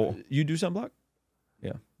 Yeah. We're all. You do sunblock?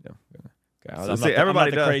 Yeah. Okay. So see,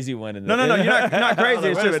 everybody I'm not does. the crazy one. No, you're not crazy.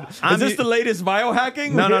 It's just, Is this the latest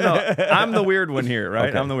biohacking? No. I'm the weird one here, right?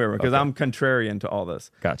 Okay. I'm the weird one because I'm contrarian to all this.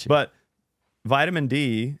 Gotcha. But vitamin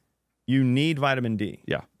D, you need vitamin D.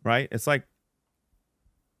 Yeah. Right? It's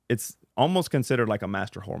almost considered like a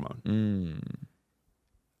master hormone.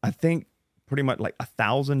 I think pretty much like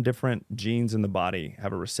 1,000 different genes in the body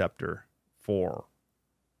have a receptor for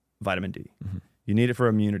vitamin D. You need it for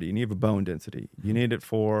immunity. You need it for bone density. You need it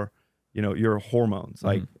for, your hormones.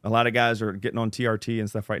 Like a lot of guys are getting on TRT and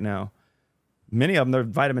stuff right now. Many of them, their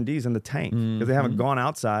vitamin D's in the tank because they haven't gone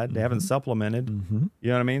outside. They haven't supplemented. You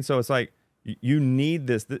know what I mean? So it's like, you need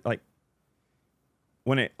this. Like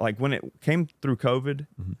when it came through COVID,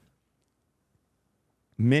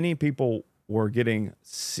 many people were getting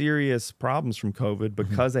serious problems from COVID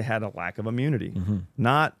because they had a lack of immunity,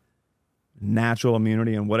 not natural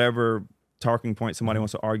immunity and whatever talking point somebody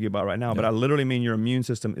wants to argue about right now. But I literally mean your immune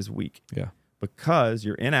system is weak. Yeah. Because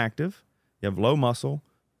you're inactive, you have low muscle,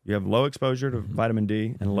 you have low exposure to vitamin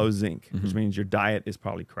D and low zinc, which means your diet is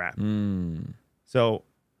probably crap. So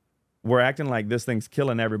we're acting like this thing's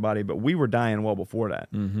killing everybody, but we were dying well before that.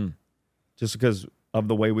 Just because of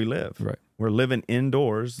the way we live. Right. We're living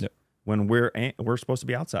indoors when we're supposed to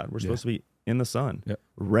be outside. We're supposed to be in the sun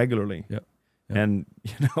regularly. And,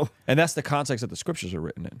 and that's the context that the scriptures are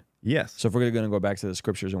written in. Yes. So if we're going to go back to the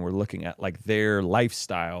scriptures and we're looking at like their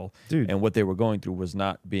lifestyle and what they were going through was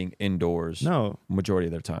not being indoors majority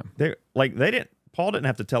of their time. Paul didn't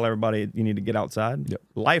have to tell everybody you need to get outside.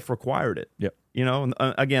 Life required it. And,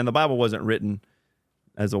 again, the Bible wasn't written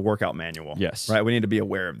as a workout manual. Yes. Right. We need to be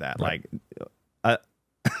aware of that. Right. Like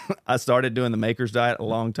I started doing the Maker's Diet a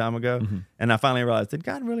long time ago, and I finally realized, did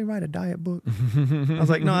God really write a diet book? I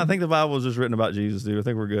was like, no, I think the Bible was just written about Jesus, dude. I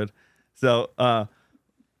think we're good. So,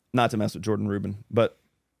 not to mess with Jordan Rubin, but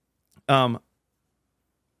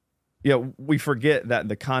we forget that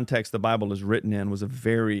the context the Bible is written in was a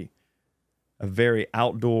very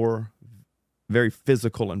outdoor, very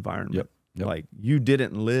physical environment. Like you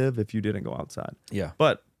didn't live if you didn't go outside. Yeah.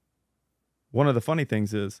 But one of the funny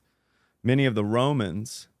things is many of the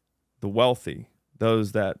Romans, the wealthy,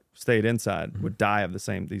 those that stayed inside would die of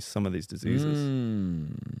some of these diseases.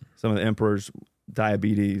 Some of the emperors,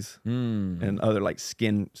 diabetes and other like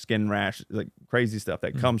skin rash, like crazy stuff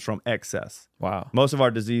that comes from excess. Wow. Most of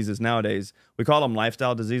our diseases nowadays, we call them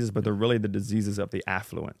lifestyle diseases, but they're really the diseases of the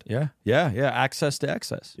affluent. Yeah. Access to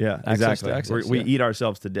excess. Yeah, Access exactly. to excess. We eat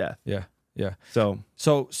ourselves to death. Yeah.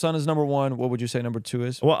 So sun is number one. What would you say number two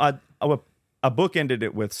is? Well, I bookended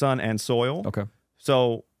it with sun and soil. Okay.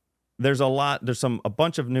 So there's a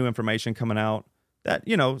bunch of new information coming out that,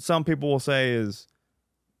 some people will say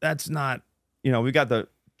that's not, we got the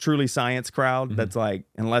truly science crowd that's like,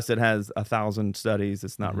 unless it has 1,000 studies,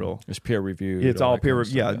 it's not real. It's peer reviewed. It's all peer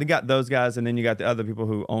reviewed. Yeah, they got those guys, and then you got the other people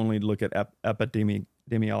who only look at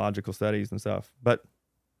epidemiological studies and stuff. But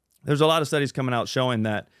there's a lot of studies coming out showing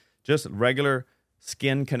that just regular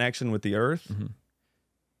skin connection with the earth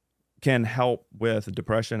can help with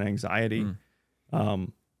depression, anxiety,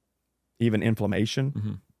 even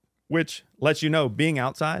inflammation, which lets you know being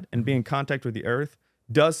outside and being in contact with the earth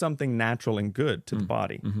does something natural and good to the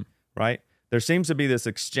body, right? There seems to be this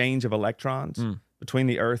exchange of electrons between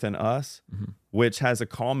the earth and us, which has a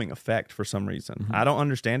calming effect for some reason. I don't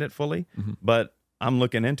understand it fully, but I'm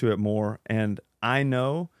looking into it more, and I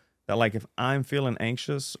know that like if I'm feeling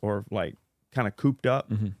anxious or like kind of cooped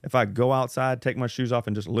up, if I go outside, take my shoes off,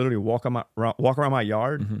 and just literally walk around my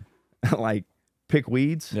yard, like pick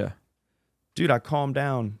weeds, dude, I calm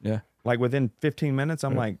down like within 15 minutes,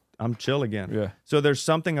 I'm chill again. Yeah. So there's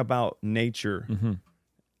something about nature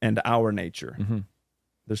and our nature.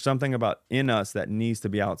 There's something about in us that needs to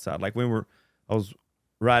be outside. Like I was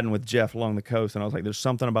riding with Jeff along the coast, and I was like, there's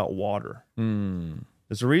something about water.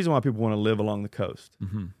 There's a reason why people want to live along the coast.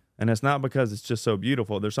 And it's not because it's just so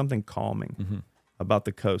beautiful. There's something calming about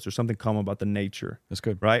the coast. There's something calm about the nature. That's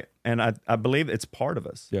good. Right? And I believe it's part of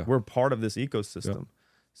us. Yeah. We're part of this ecosystem. Yeah.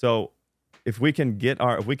 So if we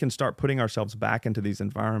can start putting ourselves back into these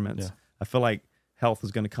environments, I feel like health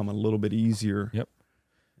is going to come a little bit easier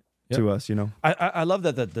to us, you know? I love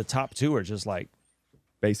that the top two are just like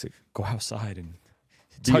basic. go outside and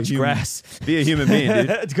touch grass. Be a human being,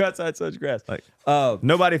 dude. Go outside, touch grass. Like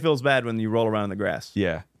nobody feels bad when you roll around in the grass.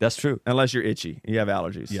 Yeah, that's true. Unless you're itchy. You have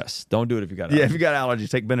allergies. Yes. Don't do it if you got allergies. Yeah, if you got allergies,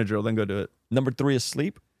 take Benadryl, then go do it. Number 3 is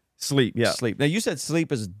sleep. Sleep, yeah. Sleep. Now, you said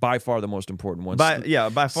sleep is by far the most important one.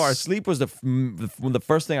 By far. Sleep was the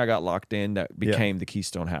first thing I got locked in that became the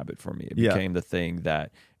keystone habit for me. It became the thing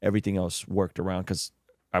that everything else worked around because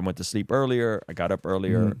I went to sleep earlier. I got up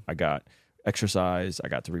earlier. I got exercise. I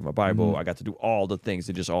got to read my Bible. I got to do all the things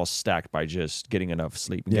that just all stacked by just getting enough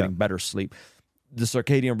sleep and getting better sleep. The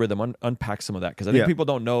circadian rhythm, unpack some of that because I think people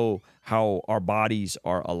don't know how our bodies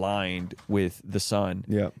are aligned with the sun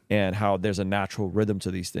and how there's a natural rhythm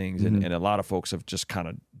to these things. And a lot of folks have just kind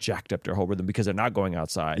of jacked up their whole rhythm because they're not going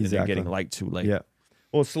outside and they're getting light too late. Yeah.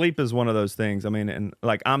 Well, sleep is one of those things. I mean, and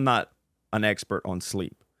like I'm not an expert on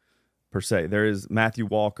sleep per se. There is Matthew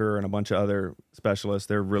Walker and a bunch of other specialists.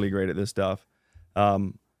 They're really great at this stuff.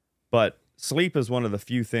 But sleep is one of the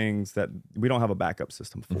few things that we don't have a backup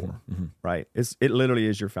system for, right? It literally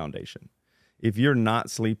is your foundation. If you're not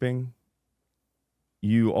sleeping,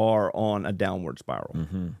 you are on a downward spiral.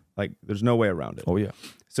 Like there's no way around it. Oh yeah.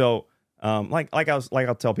 So, I'll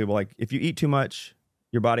tell people, like if you eat too much,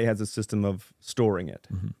 your body has a system of storing it.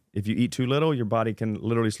 If you eat too little, your body can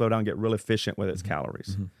literally slow down, get real efficient with its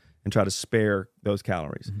calories and try to spare those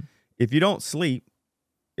calories. If you don't sleep,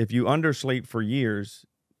 if you undersleep for years,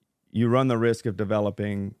 you run the risk of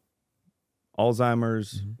developing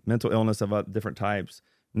Alzheimer's, mental illness of different types,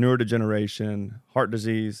 neurodegeneration, heart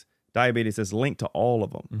disease, diabetes is linked to all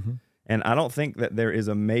of them. And I don't think that there is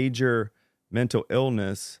a major mental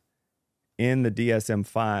illness in the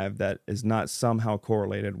DSM-5 that is not somehow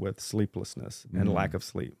correlated with sleeplessness and lack of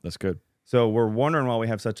sleep. That's good. So we're wondering why we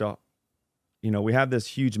have we have this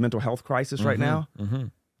huge mental health crisis right now.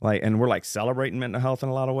 And we're like celebrating mental health in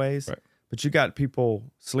a lot of ways. Right. But you got people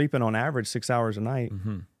sleeping on average 6 hours a night.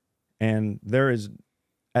 And there is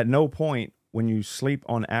at no point when you sleep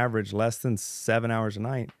on average less than 7 hours a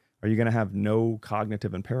night, are you going to have no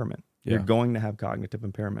cognitive impairment? You're going to have cognitive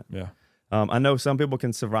impairment. Yeah. I know some people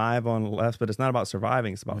can survive on less, but it's not about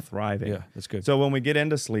surviving. It's about thriving. Yeah, that's good. So when we get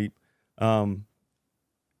into sleep,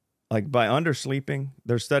 like by undersleeping,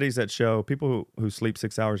 there's studies that show people who sleep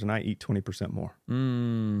 6 hours a night eat 20% more.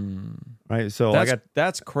 Right. So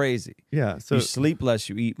that's crazy. Yeah. So you sleep less,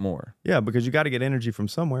 you eat more. Yeah, because you got to get energy from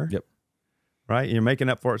somewhere. Yep. Right. You're making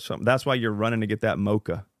up for it. That's why you're running to get that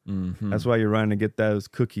mocha. That's why you're running to get those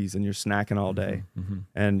cookies and you're snacking all day.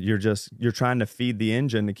 And you're trying to feed the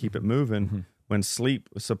engine to keep it moving when sleep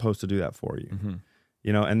was supposed to do that for you.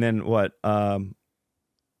 You know, and then what?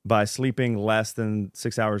 By sleeping less than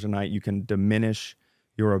 6 hours a night, you can diminish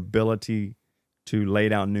your ability to lay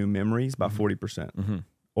down new memories by 40%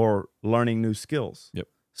 or learning new skills. Yep.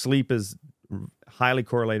 Sleep is highly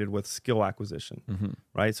correlated with skill acquisition,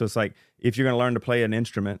 right? So it's like if you're going to learn to play an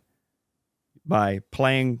instrument, by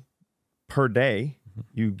playing per day,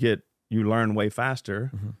 you learn way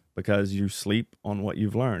faster because you sleep on what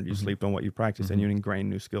you've learned. You sleep on what you practice and you ingrain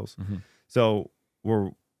new skills. So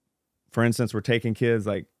for instance, we're taking kids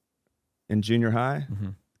like in junior high,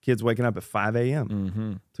 kids waking up at 5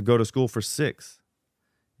 a.m. To go to school for 6,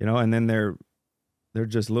 you know, and then they're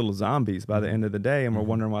just little zombies by the end of the day. And we're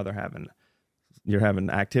wondering why you're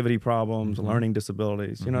having activity problems, learning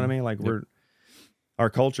disabilities. You know what I mean? Like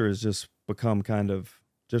our culture has just become kind of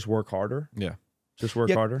just work harder. Yeah. Just work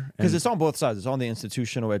harder. Because it's on both sides. It's on the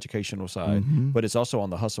institutional, educational side, but it's also on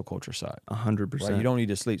the hustle culture side. 100%. Right? You don't need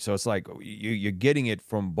to sleep. So it's like you're getting it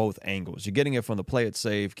from both angles. You're getting it from the play it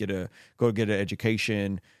safe, go get an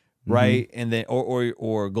education, right? And then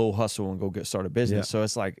or go hustle and go start a business. So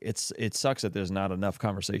it's like it sucks that there's not enough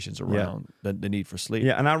conversations around the need for sleep.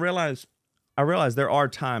 Yeah, and I realize there are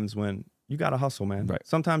times when you gotta hustle, man. Right.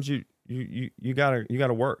 Sometimes you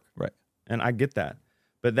gotta work. Right. And I get that.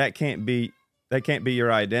 But that can't be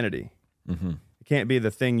your identity. It can't be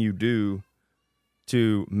the thing you do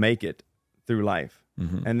to make it through life.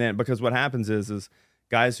 And then because what happens is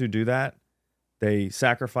guys who do that, They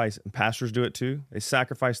sacrifice, and pastors do it too. They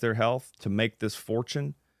sacrifice their health to make this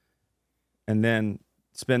fortune and then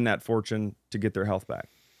spend that fortune to get their health back.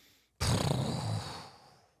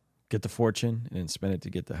 Get the fortune and then spend it to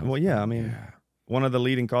get the health. Well, yeah, I mean, one of the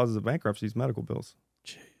leading causes of bankruptcy is medical bills.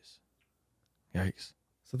 Jeez. Yikes.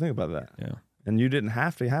 So think about that. Yeah. And you didn't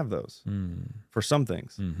have to have those for some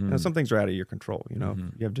things. Mm-hmm. Now, some things are out of your control. You know,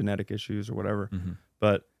 if you have genetic issues or whatever.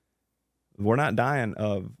 But we're not dying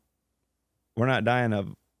of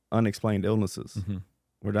unexplained illnesses.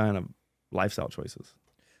 We're dying of lifestyle choices.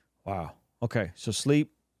 Wow. Okay. So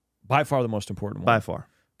sleep, by far the most important one. By far.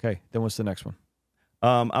 Okay. Then what's the next one?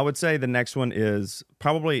 I would say the next one is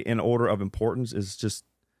probably in order of importance is just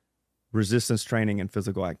resistance training and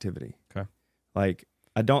physical activity. Okay. Like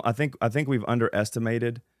I think we've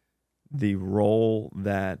underestimated the role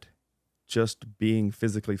that just being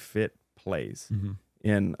physically fit plays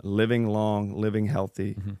in living long, living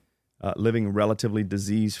healthy, living relatively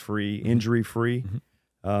disease-free, injury-free.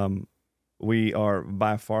 We are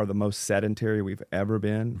by far the most sedentary we've ever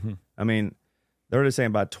been. I mean, they're just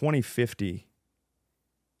saying by 2050,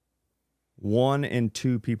 1 in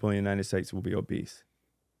 2 people in the United States will be obese.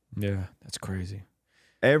 Yeah, that's crazy.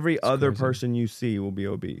 Every other person you see will be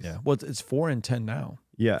obese. Yeah. Well, it's 4 in 10 now.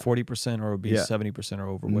 Yeah. 40% are obese, Yeah. 70% are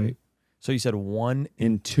overweight. So you said 1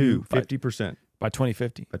 in 2, 50%. By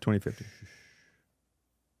 2050. By 2050.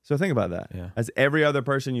 So think about that. Yeah. As every other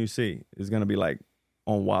person you see is going to be like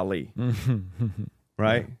on Wall-E,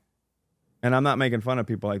 right? Yeah. And I'm not making fun of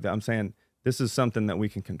people like that. I'm saying this is something that we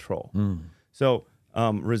can control. So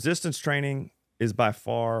resistance training is by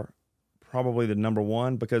far probably the number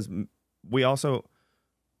one, because we also,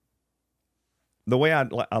 the way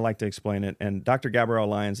I like to explain it, and Dr. Gabrielle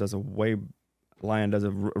Lyons does a really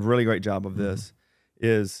great job of this,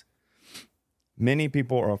 is many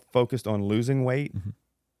people are focused on losing weight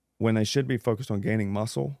when they should be focused on gaining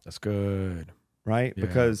muscle. That's good. Right? Yeah.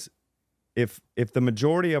 Because if the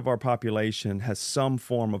majority of our population has some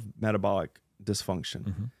form of metabolic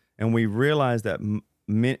dysfunction, and we realize that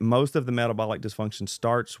most of the metabolic dysfunction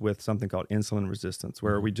starts with something called insulin resistance,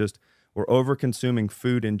 where we're over-consuming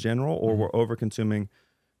food in general, or we're over-consuming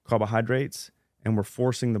carbohydrates, and we're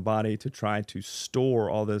forcing the body to try to store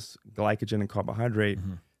all this glycogen and carbohydrate,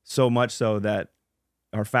 so much so that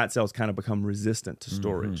our fat cells kind of become resistant to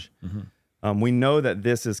storage. We know that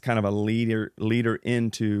this is kind of a leader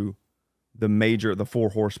into the 4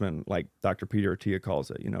 horsemen, like Dr. Peter Attia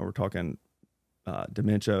calls it. You know, we're talking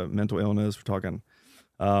dementia, mental illness, we're talking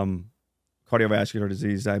cardiovascular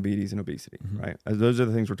disease, diabetes, and obesity, right? Those are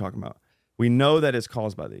the things we're talking about. We know that it's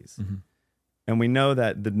caused by these. And we know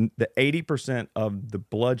that the 80% of the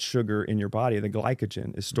blood sugar in your body, the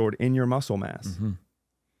glycogen, is stored in your muscle mass.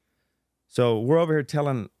 So we're over here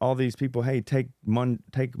telling all these people, hey, take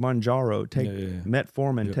Mounjaro, take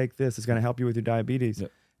metformin, take this. It's going to help you with your diabetes.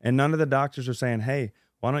 And none of the doctors are saying, hey,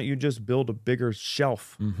 why don't you just build a bigger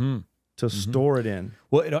shelf to store it in?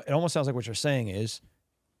 Well, it almost sounds like what you're saying is,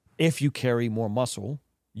 if you carry more muscle,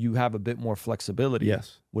 you have a bit more flexibility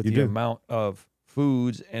with the amount of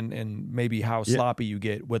foods and maybe how sloppy you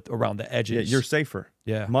get with around the edges. Yeah, you're safer.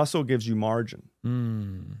 Yeah. Muscle gives you margin.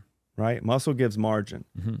 Right? Muscle gives margin.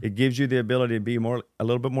 It gives you the ability to be a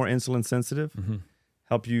little bit more insulin sensitive,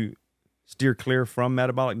 help you steer clear from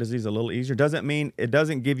metabolic disease a little easier. It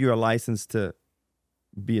doesn't give you a license to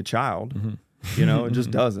be a child. You know, it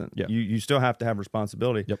just doesn't. You still have to have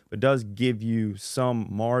responsibility, but it does give you some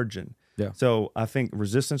margin. So I think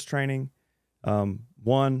resistance training,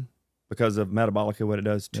 1, because of metabolically what it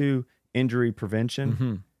does. 2, injury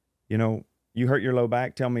prevention. You know, you hurt your low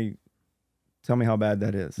back, tell me how bad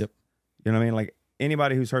that is. You know what I mean? Like,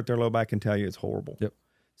 anybody who's hurt their low back can tell you it's horrible.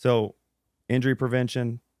 So injury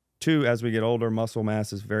prevention. 2, as we get older, muscle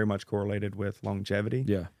mass is very much correlated with longevity.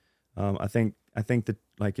 I think that,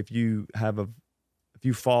 like, if you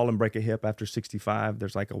fall and break a hip after 65,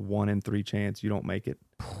 there's like a 1 in 3 chance you don't make it.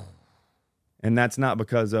 And that's not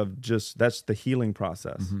because of that's the healing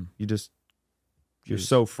process. You're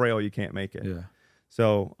so frail you can't make it.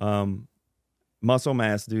 So muscle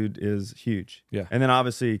mass, dude, is huge. And then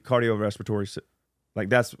obviously cardiorespiratory, like,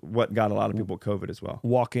 that's what got a lot of people COVID as well.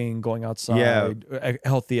 Walking, going outside,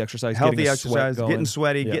 healthy exercise, getting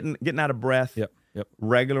sweaty, getting out of breath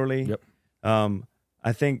regularly.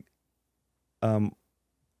 I think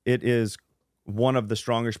it is one of the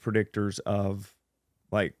strongest predictors of,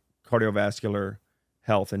 like, cardiovascular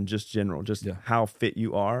health and just general, how fit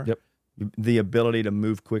you are. The ability to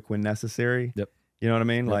move quick when necessary. You know what I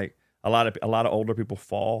mean? Like, a lot of older people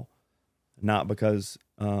fall not because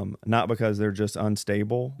they're just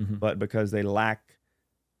unstable, but because they lack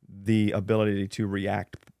the ability to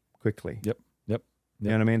react quickly. You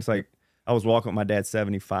know what I mean? It's like I was walking with my dad,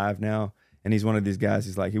 75 now, and he's one of these guys.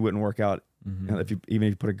 He's like, he wouldn't work out even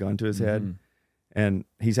if you put a gun to his head, and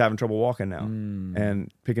he's having trouble walking now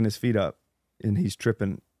and picking his feet up, and he's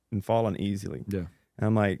tripping and falling easily. Yeah, and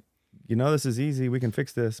I'm like, this is easy. We can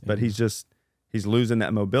fix this, but he's losing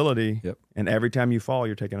that mobility. Yep. And every time you fall,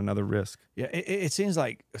 you're taking another risk. Yeah, it seems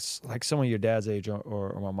like someone your dad's age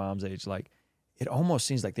or my mom's age, like it almost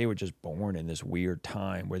seems like they were just born in this weird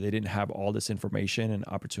time where they didn't have all this information and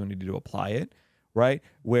opportunity to apply it, right?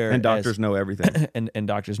 And doctors know everything. and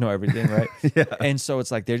doctors know everything, right? Yeah. And so it's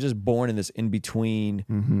like they're just born in this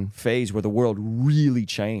in-between phase where the world really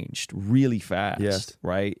changed really fast,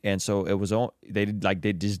 right? And so it was they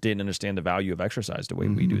just didn't understand the value of exercise the way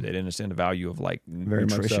we do. They didn't understand the value of like Very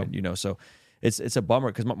nutrition, so. So it's a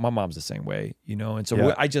bummer because my mom's the same way, and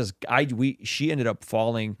so she ended up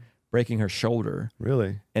falling, breaking her shoulder,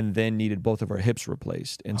 really, and then needed both of her hips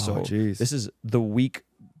replaced. And this is the week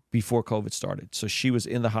before COVID started. So she was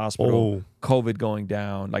in the hospital, COVID going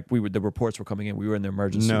down, like the reports were coming in. We were in the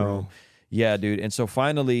emergency room. Yeah, dude. And so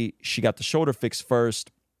finally she got the shoulder fixed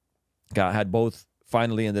first,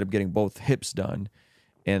 finally ended up getting both hips done.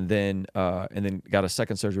 And then got a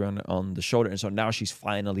second surgery on the shoulder. And so now she's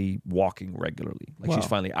finally walking regularly. Like she's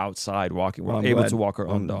finally outside walking. We're able to walk her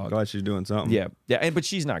own dog. Glad she's doing something. Yeah. But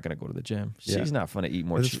she's not going to go to the gym. She's not fun to eat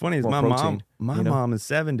more. It's funny is my protein, mom is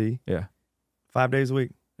 70. Yeah. 5 days a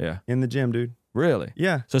week. Yeah. In the gym, dude. Really?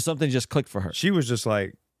 Yeah. So something just clicked for her. She was just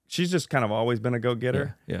like, she's just kind of always been a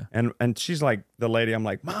go-getter. Yeah. And she's like the lady, I'm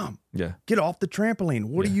like, Mom, get off the trampoline.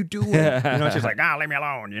 What are you doing? She's like, leave me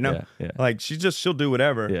alone, Like she'll do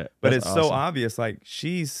whatever. Yeah. But it's awesome. So obvious. Like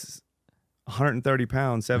she's 130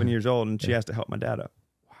 pounds, 7 years old, and she has to help my dad up.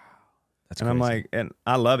 Wow. That's crazy. I'm like, and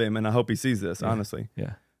I love him and I hope he sees this, honestly.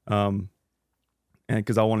 Yeah. And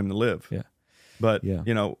because I want him to live. Yeah. But,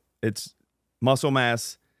 it's muscle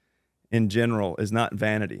mass in general is not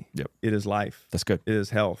vanity. Yep. It is life. That's good. It is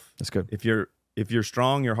health. That's good. If you're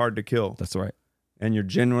strong, you're hard to kill. That's right. And you're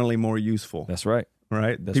generally more useful. That's right.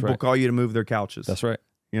 Right? People call you to move their couches. That's right.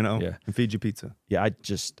 And feed you pizza. Yeah,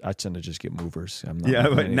 I tend to just get movers. I'm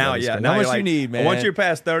not but now much you need, man. Once you're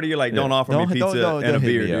past 30, you're like, don't offer me pizza and a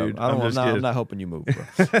beer, dude. I'm not hoping you move, bro.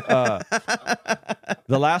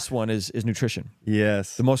 The last one is nutrition.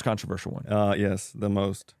 Yes. The most controversial one. Yes, the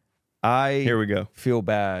most. Here we go. Feel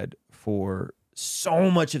bad for so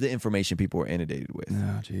much of the information people are inundated with.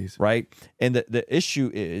 Oh, jeez. Right? And the issue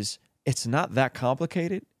is it's not that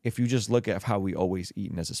complicated if you just look at how we always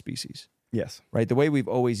eaten as a species. Yes. Right? The way we've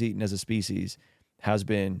always eaten as a species has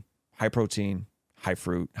been high protein, high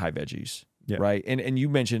fruit, high veggies. Yeah. Right? And you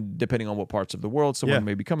mentioned depending on what parts of the world someone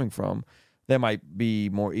may be coming from, they might be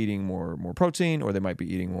eating more protein, or they might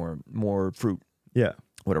be eating more fruit. Yeah.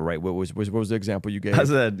 Whatever, right? What was the example you gave? I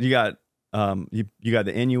said you got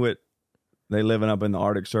the Inuit. They living up in the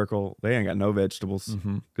Arctic Circle. They ain't got no vegetables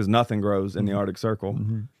because nothing grows in the Arctic Circle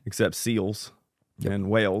except seals and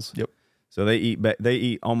whales. Yep. So they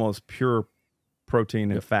eat almost pure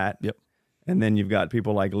protein and fat. Yep. And then you've got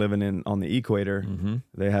people like living on the equator.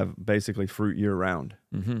 They have basically fruit year round.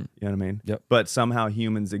 You know what I mean? Yep. But somehow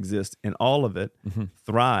humans exist in all of it,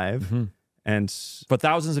 thrive, and for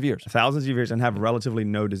thousands of years, and have relatively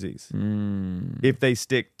no disease if they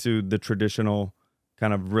stick to the traditional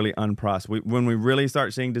kind of really unprocessed. When we really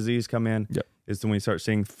start seeing disease come in, is when we start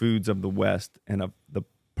seeing foods of the West and of the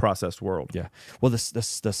processed world. Yeah. Well, the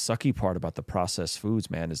sucky part about the processed foods,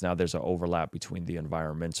 man, is now there's an overlap between the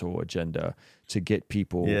environmental agenda to get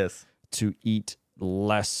people to eat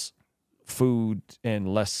less food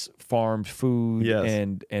and less farmed food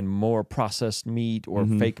and more processed meat or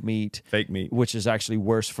fake meat, which is actually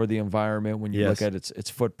worse for the environment when you look at its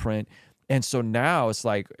footprint. And so now it's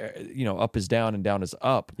like, up is down and down is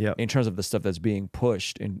up in terms of the stuff that's being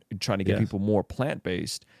pushed and trying to get people more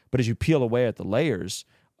plant-based. But as you peel away at the layers,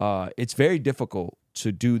 it's very difficult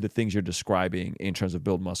to do the things you're describing in terms of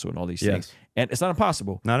build muscle and all these things. And it's not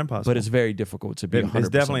impossible. Not impossible. But it's very difficult to be 100%. It's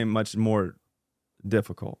definitely much more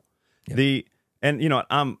difficult. Yeah.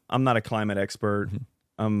 I'm not a climate expert.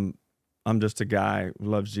 I'm just a guy who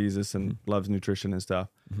loves Jesus and loves nutrition and stuff.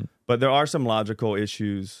 But there are some logical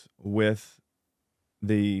issues with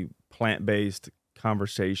the plant-based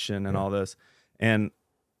conversation and all this. And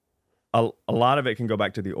a lot of it can go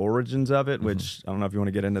back to the origins of it, which I don't know if you want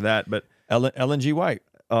to get into that, but Ellen G. White.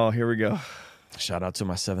 Oh, here we go. Shout out to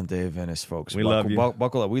my Seventh-day Adventist folks. We love you.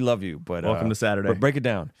 Buckle up. We love you. But welcome to Saturday. But break it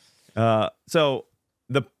down. So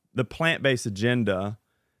the plant-based agenda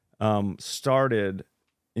started,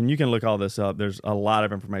 and you can look all this up. There's a lot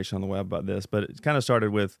of information on the web about this, but it kind of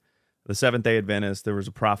started with the Seventh-day Adventists. There was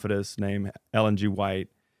a prophetess named Ellen G. White,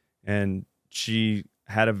 and she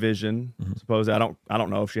had a vision. Supposedly, I don't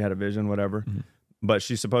know if she had a vision, whatever, but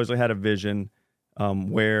she supposedly had a vision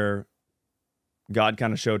where God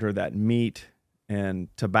kind of showed her that meat and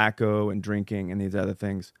tobacco and drinking and these other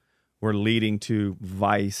things were leading to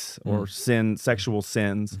vice or sexual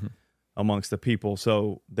sins amongst the people.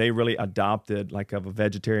 So they really adopted like a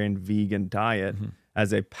vegetarian, vegan diet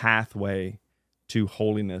as a pathway to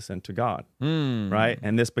holiness and to God, right?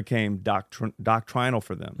 And this became doctrinal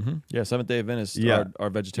for them. Yeah, Seventh-day Adventists are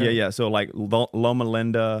vegetarian. Yeah. So like Loma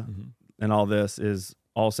Linda and all this is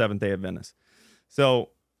all Seventh-day Adventists. So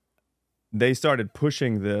they started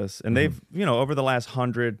pushing this, and they've, over the last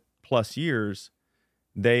 100+ years,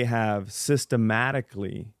 they have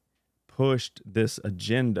systematically pushed this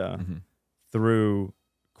agenda through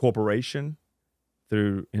corporation,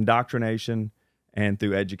 through indoctrination, and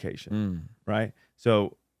through education, right?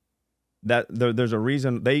 So that there's a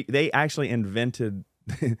reason they actually invented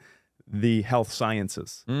the health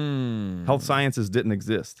sciences. Health sciences didn't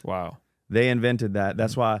exist. Wow. They invented that.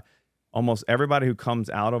 That's why almost everybody who comes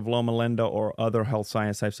out of Loma Linda or other health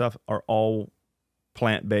science type stuff are all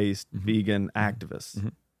plant-based, vegan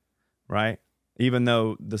activists, right? Even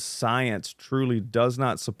though the science truly does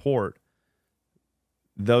not support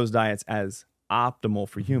those diets as optimal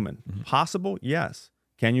for human. Possible? Yes.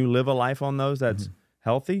 Can you live a life on those that's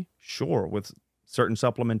healthy? Sure. With certain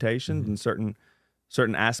supplementations and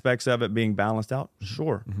certain aspects of it being balanced out?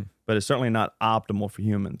 Sure. But it's certainly not optimal for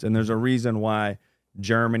humans. And there's a reason why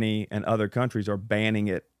Germany and other countries are banning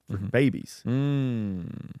it for babies. Right?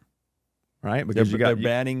 Because they're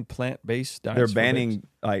banning plant-based diets. They're banning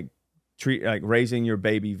like raising your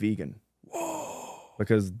baby vegan. Whoa.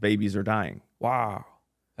 Because babies are dying. Wow.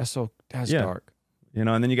 That's dark.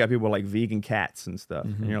 And then you got people like vegan cats and stuff.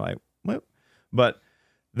 And you're like, what? But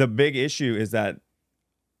the big issue is that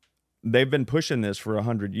they've been pushing this for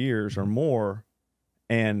 100 years or more,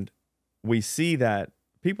 and we see that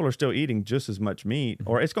people are still eating just as much meat,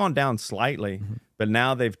 or it's gone down slightly, but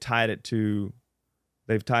now they've tied it to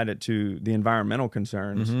the environmental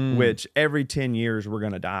concerns, which every 10 years we're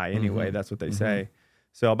going to die anyway. That's what they say.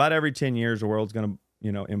 So about every 10 years the world's going to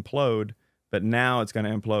implode, but now it's going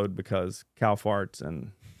to implode because cow farts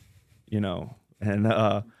and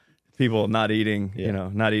people not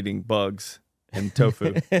eating bugs and tofu.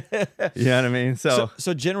 You know what I mean? So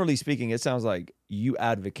generally speaking, it sounds like you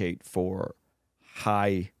advocate for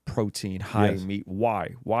high protein, high meat.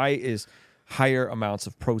 Why? Why is higher amounts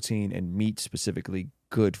of protein and meat specifically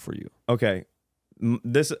good for you? Okay.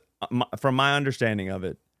 This, from my understanding of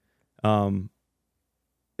it,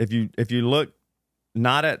 if you look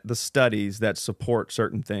not at the studies that support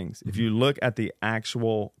certain things, if you look at the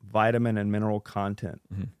actual vitamin and mineral content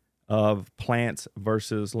of plants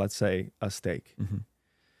versus, let's say, a steak,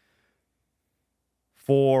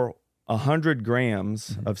 for 100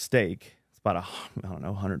 grams of steak, it's about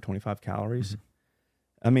 125 calories.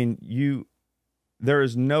 I mean, there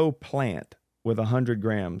is no plant with 100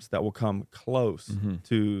 grams that will come close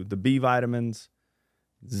to the B vitamins,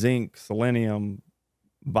 zinc, selenium,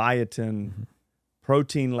 biotin,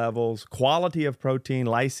 protein levels, quality of protein,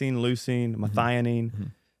 lysine, leucine,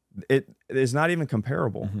 methionine. It is not even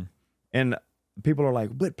comparable. And people are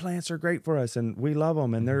like, but plants are great for us and we love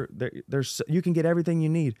them and they're you can get everything you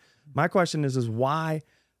need. My question is why,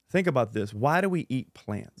 think about this, why do we eat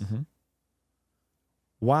plants?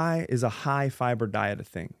 Why is a high fiber diet a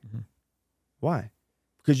thing? Why?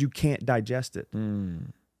 Because you can't digest it.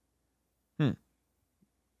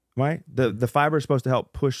 Right? The fiber is supposed to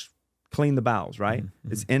help clean the bowels, right?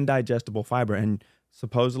 It's indigestible fiber, and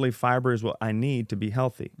supposedly fiber is what I need to be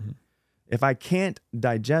healthy. If I can't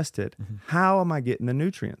digest it, how am I getting the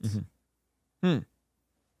nutrients?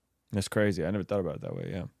 That's crazy. I never thought about it that way,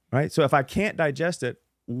 yeah. Right? So if I can't digest it,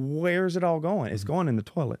 where's it all going? It's going in the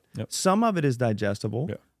toilet. Some of it is digestible,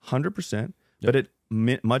 100%, but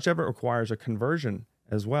much of it requires a conversion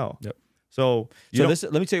as well. So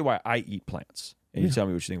let me tell you why I eat plants, and you tell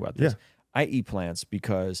me what you think about this. I eat plants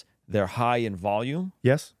because they're high in volume,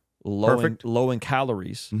 low in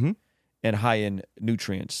calories, and high in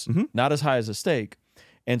nutrients. Not as high as a steak.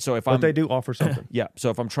 And so but they do offer something.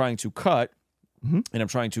 So if I'm trying to cut and I'm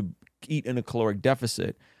trying to eat in a caloric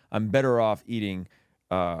deficit, I'm better off eating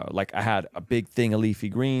like I had a big thing of leafy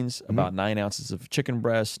greens, about 9 ounces of chicken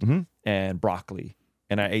breast and broccoli.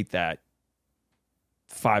 And I ate that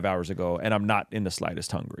 5 hours ago and I'm not in the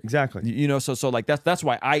slightest hungry. Exactly. So like that's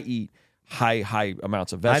why I eat high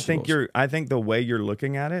amounts of vegetables. I think the way you're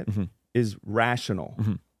looking at it is rational.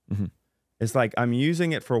 It's like I'm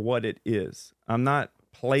using it for what it is. I'm not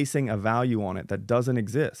placing a value on it that doesn't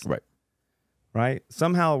exist. Right?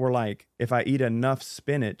 Somehow we're like, if I eat enough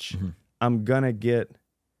spinach, I'm gonna get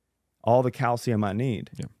all the calcium I need.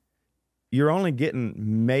 Yeah. You're only getting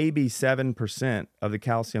maybe 7% of the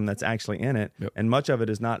calcium that's actually in it, Yep. and much of it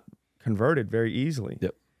is not converted very easily.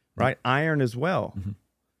 Yep. Right? Iron as well. Mm-hmm.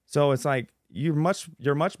 So it's like you're much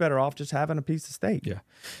better off just having a piece of steak. Yeah.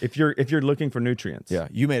 If you're looking for nutrients. Yeah.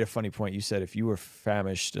 You made a funny point. You said if you were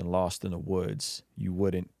famished and lost in the woods, you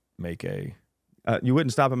wouldn't make You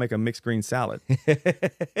wouldn't stop and make a mixed green salad.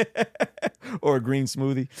 or a green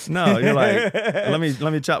smoothie. No, you're like, let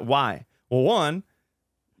me chop. Why? Well, one,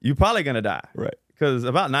 you're probably gonna die. Right. Because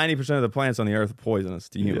about 90% of the plants on the earth are poisonous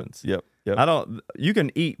to humans. Yep. You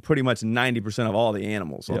can eat pretty much 90% of all the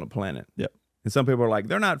animals on the planet. Yep. And some people are like,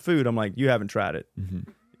 they're not food. I'm like, you haven't tried it. Mm-hmm.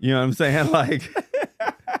 You know what I'm saying? Like,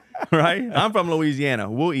 right? I'm from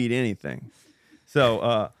Louisiana. We'll eat anything.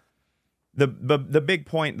 So the big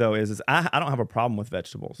point though is I don't have a problem with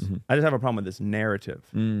vegetables. Mm-hmm. I just have a problem with this narrative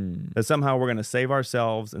that somehow we're going to save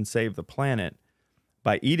ourselves and save the planet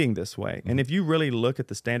by eating this way. Mm-hmm. And if you really look at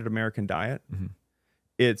the standard American diet,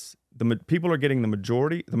 it's people are getting the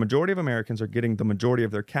majority of Americans are getting the majority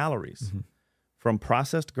of their calories from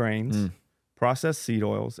processed grains, processed seed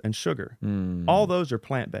oils, and sugar. All those are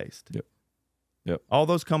plant-based. Yep. All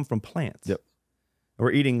those come from plants. Yep.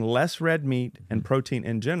 We're eating less red meat and protein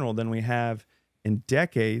in general than we have in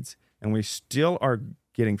decades, and we still are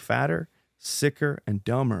getting fatter, sicker, and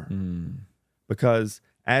dumber. Because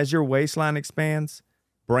as your waistline expands,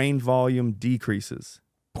 brain volume decreases.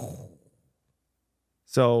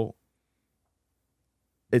 So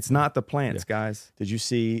it's not the plants, guys. Did you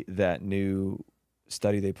see that new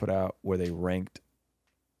study they put out where they ranked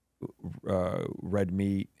red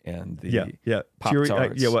meat and the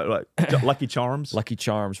Pop-Tarts? What Lucky Charms? Lucky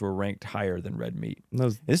Charms were ranked higher than red meat.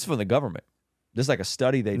 Those, This is from the government. This is like a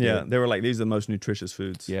study they did. yeah, they were like, these are the most nutritious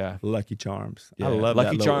foods. Yeah. Lucky Charms. Yeah. I love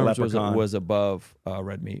Lucky that little Charms leprechaun. was above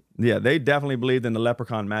red meat. Yeah, they definitely believed in the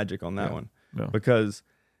leprechaun magic on that one. Yeah. Because,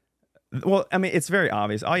 well, I mean, it's very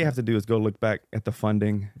obvious. All you have to do is go look back at the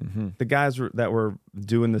funding. The guys that were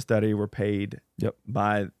doing the study were paid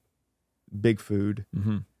by big food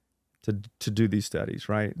to do these studies,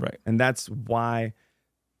 right? Right. And that's why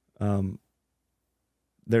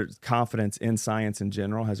there's confidence in science in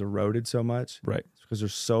general has eroded so much. Right. It's because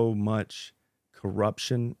there's so much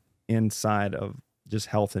corruption inside of just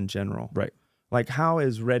health in general. Right. Like, how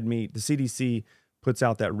is red meat? The CDC puts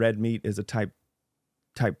out that red meat is a type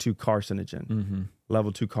 2 carcinogen,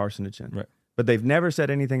 level 2 carcinogen. Right. But they've never said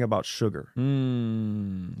anything about sugar.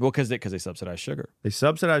 Well, because they subsidize sugar. They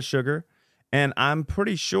subsidize sugar, and I'm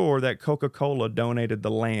pretty sure that Coca-Cola donated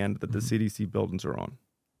the land that the CDC buildings are on.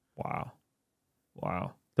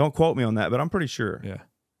 Wow. Don't quote me on that, but I'm pretty sure.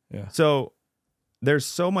 Yeah. So there's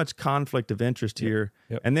so much conflict of interest here.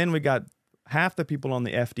 Yep. And then we got half the people on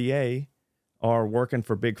the FDA are working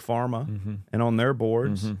for big pharma and on their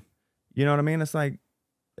boards. You know what I mean? It's like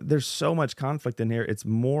there's so much conflict in here. It's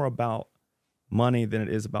more about money than it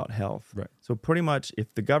is about health. Right. So pretty much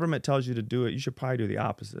if the government tells you to do it, you should probably do the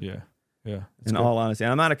opposite. Yeah. In all honesty.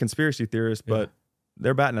 And I'm not a conspiracy theorist, but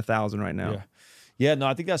they're batting 1,000 right now. Yeah, no,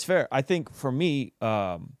 I think that's fair. I think for me,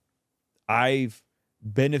 I've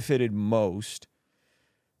benefited most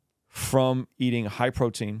from eating high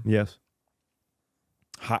protein. Yes.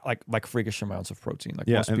 Like freakish amounts of protein. Like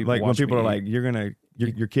Yeah, most and people like when watch people me are like,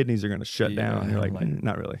 eat. your kidneys are gonna shut down. You're like,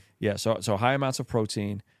 not really. Yeah, so high amounts of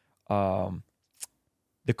protein.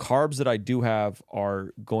 The carbs that I do have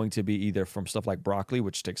are going to be either from stuff like broccoli,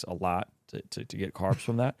 which takes a lot to get carbs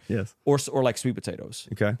from that. Yes. Or like sweet potatoes,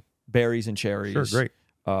 Okay. berries and cherries. Sure, great.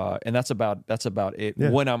 And that's about it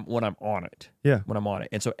Yeah. when I'm on it. Yeah. When I'm on it.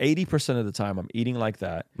 And so 80% of the time I'm eating like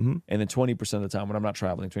that. And then 20% of the time when I'm not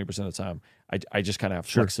traveling, 20% of the time I just kind of have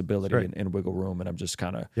flexibility Right. and wiggle room, and I'm just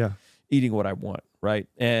kind of Yeah. eating what I want, right?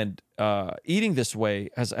 And eating this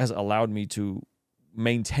way has allowed me to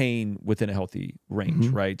maintain within a healthy range,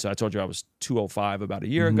 right? So I told you I was 205 about a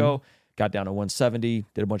year ago, got down to 170,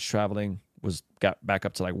 did a bunch of traveling, got back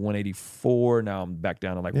up to like 184. Now I'm back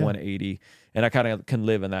down to like 180, and I kind of can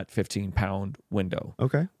live in that 15-pound window.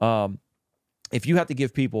 Okay. If you have to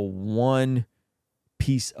give people one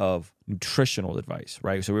piece of nutritional advice,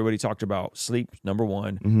 right? So we already talked about sleep, number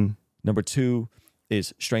one. Number two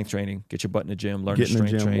is strength training. Get your butt in the gym, learn Get to in the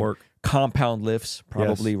strength gym, train. work. Compound lifts,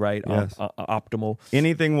 probably, right? Yes. Optimal.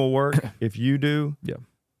 Anything will work if you do. Yeah.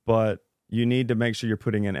 But you need to make sure you're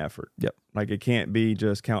putting in effort. Yep. Like it can't be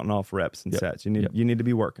just counting off reps and sets. You need to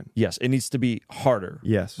be working. Yes, it needs to be harder.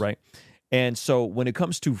 Yes. Right. And so when it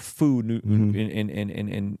comes to food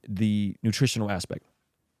in the nutritional aspect,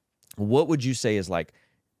 what would you say is like,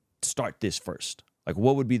 start this first? Like,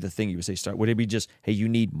 what would be the thing you would say start? Would it be just, hey, you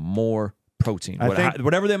need more protein. I think-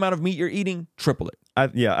 Whatever the amount of meat you're eating, triple it.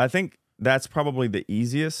 I think that's probably the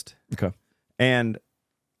easiest. Okay. And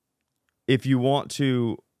if you want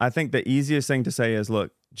to, I think the easiest thing to say is,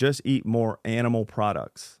 look, just eat more animal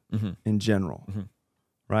products in general,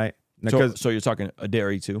 right? Now, So you're talking a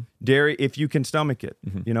dairy too? dairy, if you can stomach it,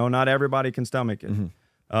 not everybody can stomach it.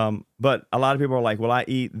 But a lot of people are like, well, I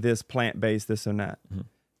eat this plant-based, this and that.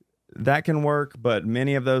 That can work, but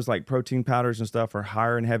many of those like protein powders and stuff are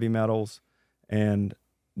higher in heavy metals, and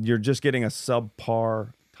you're just getting a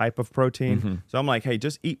subpar type of protein. So I'm like, hey,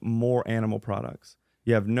 just eat more animal products.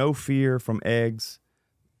 You have no fear from eggs.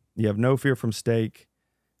 You have no fear from steak,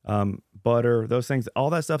 butter, those things. All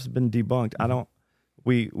that stuff's been debunked.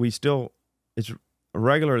 We still, it's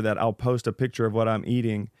regular that I'll post a picture of what I'm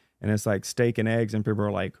eating, and it's like steak and eggs, and people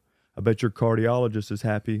are like, I bet your cardiologist is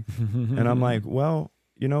happy. And I'm like, well,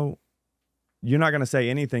 you're not going to say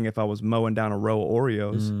anything if I was mowing down a row of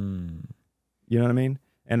Oreos. You know what I mean?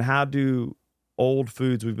 And how do old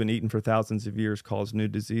foods we've been eating for thousands of years cause new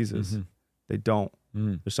diseases? They don't.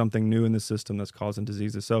 There's something new in the system that's causing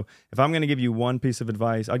diseases. So if I'm going to give you one piece of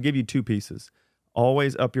advice, I'll give you two pieces.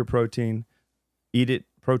 Always up your protein. Eat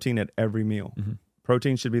protein at every meal.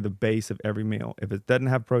 Protein should be the base of every meal. If it doesn't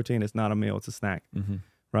have protein, it's not a meal, it's a snack,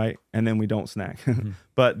 right? And then we don't snack.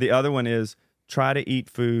 But the other one is try to eat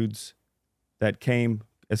foods that came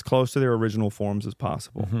as close to their original forms as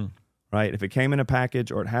possible, right? If it came in a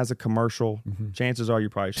package or it has a commercial, chances are you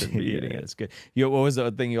probably shouldn't be eating it. It's good. What was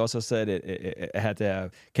the thing you also said? It had to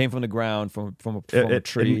have, came from the ground, from a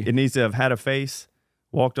tree. It needs to have had a face,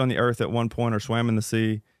 walked on the earth at one point or swam in the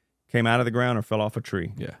sea, came out of the ground or fell off a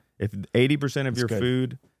tree. Yeah. If 80% of your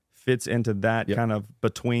food fits into that kind of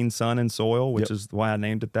between sun and soil, which is why I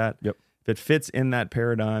named it that. If it fits in that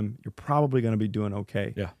paradigm, you're probably going to be doing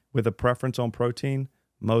okay. With a preference on protein,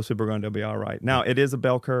 most people are going to be all right. Now, it is a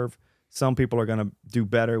bell curve. Some people are going to do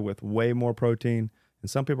better with way more protein,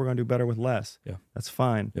 and some people are going to do better with less. That's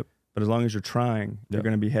fine. But as long as you're trying, you're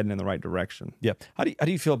going to be heading in the right direction. How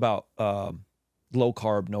do you feel about low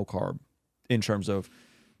carb, no carb in terms of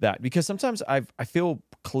that? Because sometimes I feel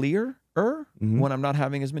clearer when I'm not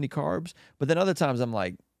having as many carbs, but then other times I'm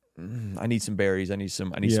like, I need some berries, I need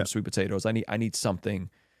some sweet potatoes, I need something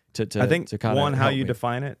to I think to kind of one, how you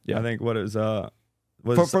define it. I think what is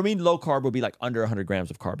for me, low carb would be like under 100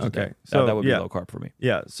 grams of carbs a day. So that would be low carb for me.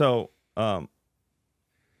 So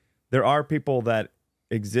there are people that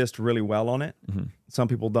exist really well on it. Some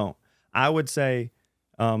people don't. I would say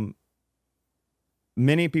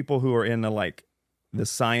many people who are in the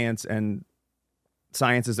science and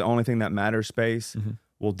science is the only thing that matters space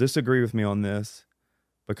will disagree with me on this,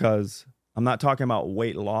 because I'm not talking about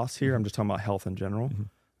weight loss here. I'm just talking about health in general.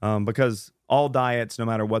 Because all diets, no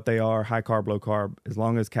matter what they are, high carb, low carb, as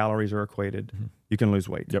long as calories are equated, you can lose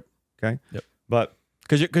weight. Okay. But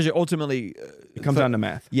because you're ultimately it comes down to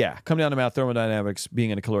math. Come down to math. Thermodynamics,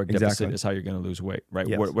 being in a caloric deficit is how you're going to lose weight, right?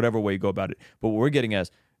 Whatever way you go about it. But what we're getting at,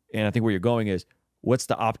 and I think where you're going is, what's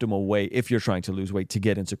the optimal way if you're trying to lose weight to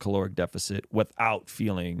get into caloric deficit without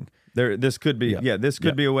feeling this could be this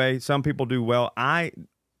could be a way. Some people do well.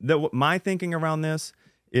 My thinking around this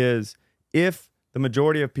is, if the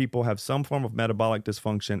majority of people have some form of metabolic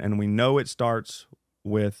dysfunction, and we know it starts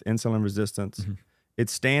with insulin resistance, it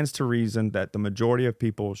stands to reason that the majority of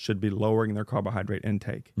people should be lowering their carbohydrate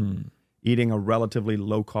intake, eating a relatively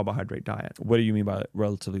low carbohydrate diet. What do you mean by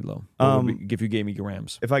relatively low? If you gave me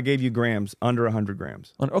grams. If I gave you grams, under 100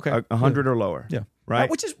 grams. Okay. 100 or lower. Right?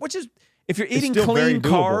 Which is if you're eating still clean very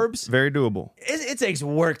doable. carbs, very doable. It takes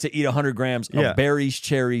work to eat 100 grams of berries,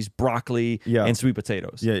 cherries, broccoli, and sweet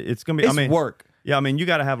potatoes. It's going to be work. You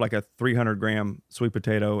got to have like a 300 gram sweet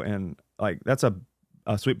potato, and that's a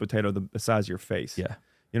sweet potato the size of your face. You know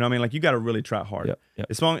what I mean? Like, you got to really try hard.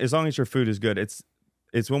 As long as your food is good.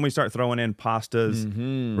 It's when we start throwing in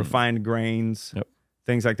pastas, refined grains,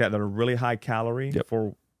 things like that are really high calorie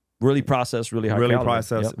for really processed, really high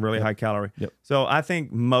calorie. Really high calorie. So I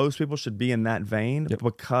think most people should be in that vein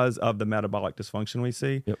because of the metabolic dysfunction we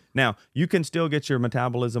see. Now, you can still get your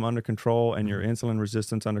metabolism under control and your insulin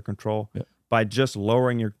resistance under control by just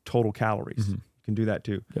lowering your total calories. You can do that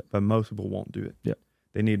too, but most people won't do it.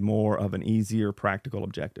 They need more of an easier, practical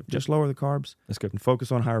objective. Just lower the carbs. That's good. And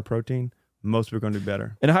focus on higher protein. Most people are going to do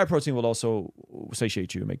better. And high protein will also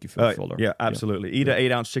satiate you and make you feel fuller. Yeah, absolutely. Eat an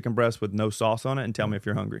 8-ounce chicken breast with no sauce on it and tell me if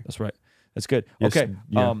you're hungry. That's right. That's good. Yes, okay.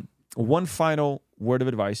 One final word of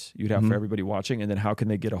advice you'd have for everybody watching, and then how can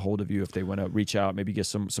they get a hold of you if they want to reach out, maybe get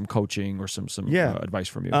some coaching or some advice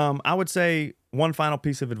from you? I would say one final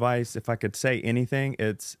piece of advice, if I could say anything,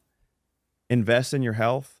 it's invest in your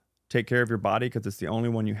health. Take care of your body, because it's the only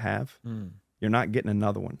one you have. You're not getting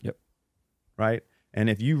another one. right? And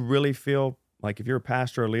if you really feel like, if you're a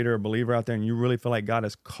pastor, a leader, a believer out there, and you really feel like God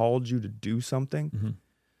has called you to do something,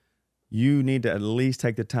 you need to at least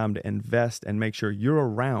take the time to invest and make sure you're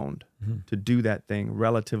around to do that thing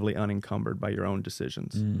relatively unencumbered by your own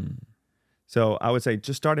decisions. So I would say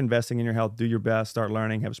just start investing in your health, do your best, start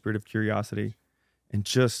learning, have a spirit of curiosity, and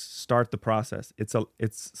just start the process. It's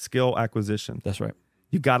skill acquisition. That's right.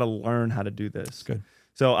 You got to learn how to do this. Good.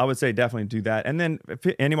 So I would say definitely do that. And then if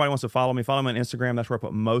anybody wants to follow me on Instagram. That's where I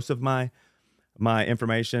put most of my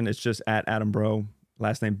information. It's just at Adam Braud,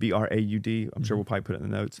 last name Braud. I'm sure we'll probably put it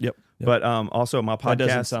in the notes. Yep. But also my podcast. That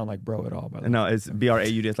doesn't sound like bro at all, by the way. No, it's Braud.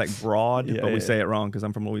 It's like broad, but we say it wrong because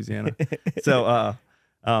I'm from Louisiana. So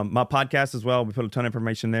my podcast as well. We put a ton of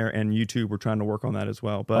information there, and YouTube. We're trying to work on that as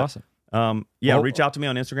well. But awesome. Reach out to me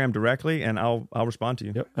on Instagram directly, and I'll respond to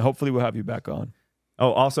you. Yep. And hopefully we'll have you back on.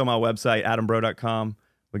 Oh, also my website, adambraud.com.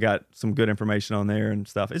 We got some good information on there and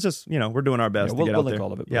stuff. It's just, we're doing our best to get out link there.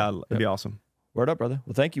 all of it, bro. Yeah, it'd be awesome. Word up, brother.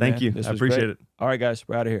 Well, thank you, Thank man. you. This I was appreciate great. it. All right, guys.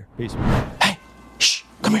 We're out of here. Peace. Hey, shh,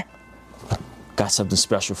 come here. Got something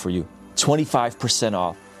special for you. 25%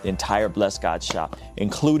 off the entire Bless God shop,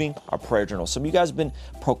 including our prayer journal. Some of you guys have been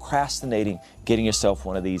procrastinating getting yourself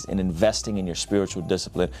one of these and investing in your spiritual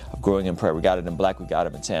discipline of growing in prayer. We got it in black, we got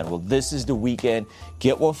it in tan. Well, this is the weekend.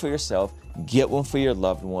 Get one for yourself, get one for your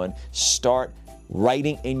loved one. Start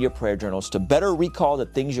writing in your prayer journals to better recall the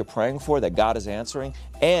things you're praying for that God is answering,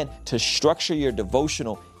 and to structure your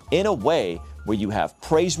devotional in a way where you have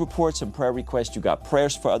praise reports and prayer requests, you got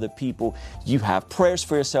prayers for other people, you have prayers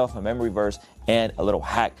for yourself, a memory verse, and a little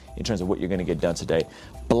hack in terms of what you're going to get done today.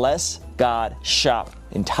 Bless God shop,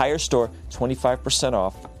 entire store, 25%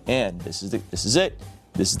 off. And this is it.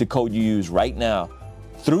 This is the code you use right now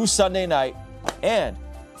through Sunday night. And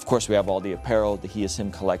of course, we have all the apparel, the He Is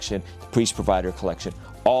Him collection, the Priest Provider collection,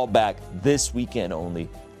 all back this weekend only.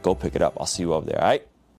 Go pick it up. I'll see you over there. All right.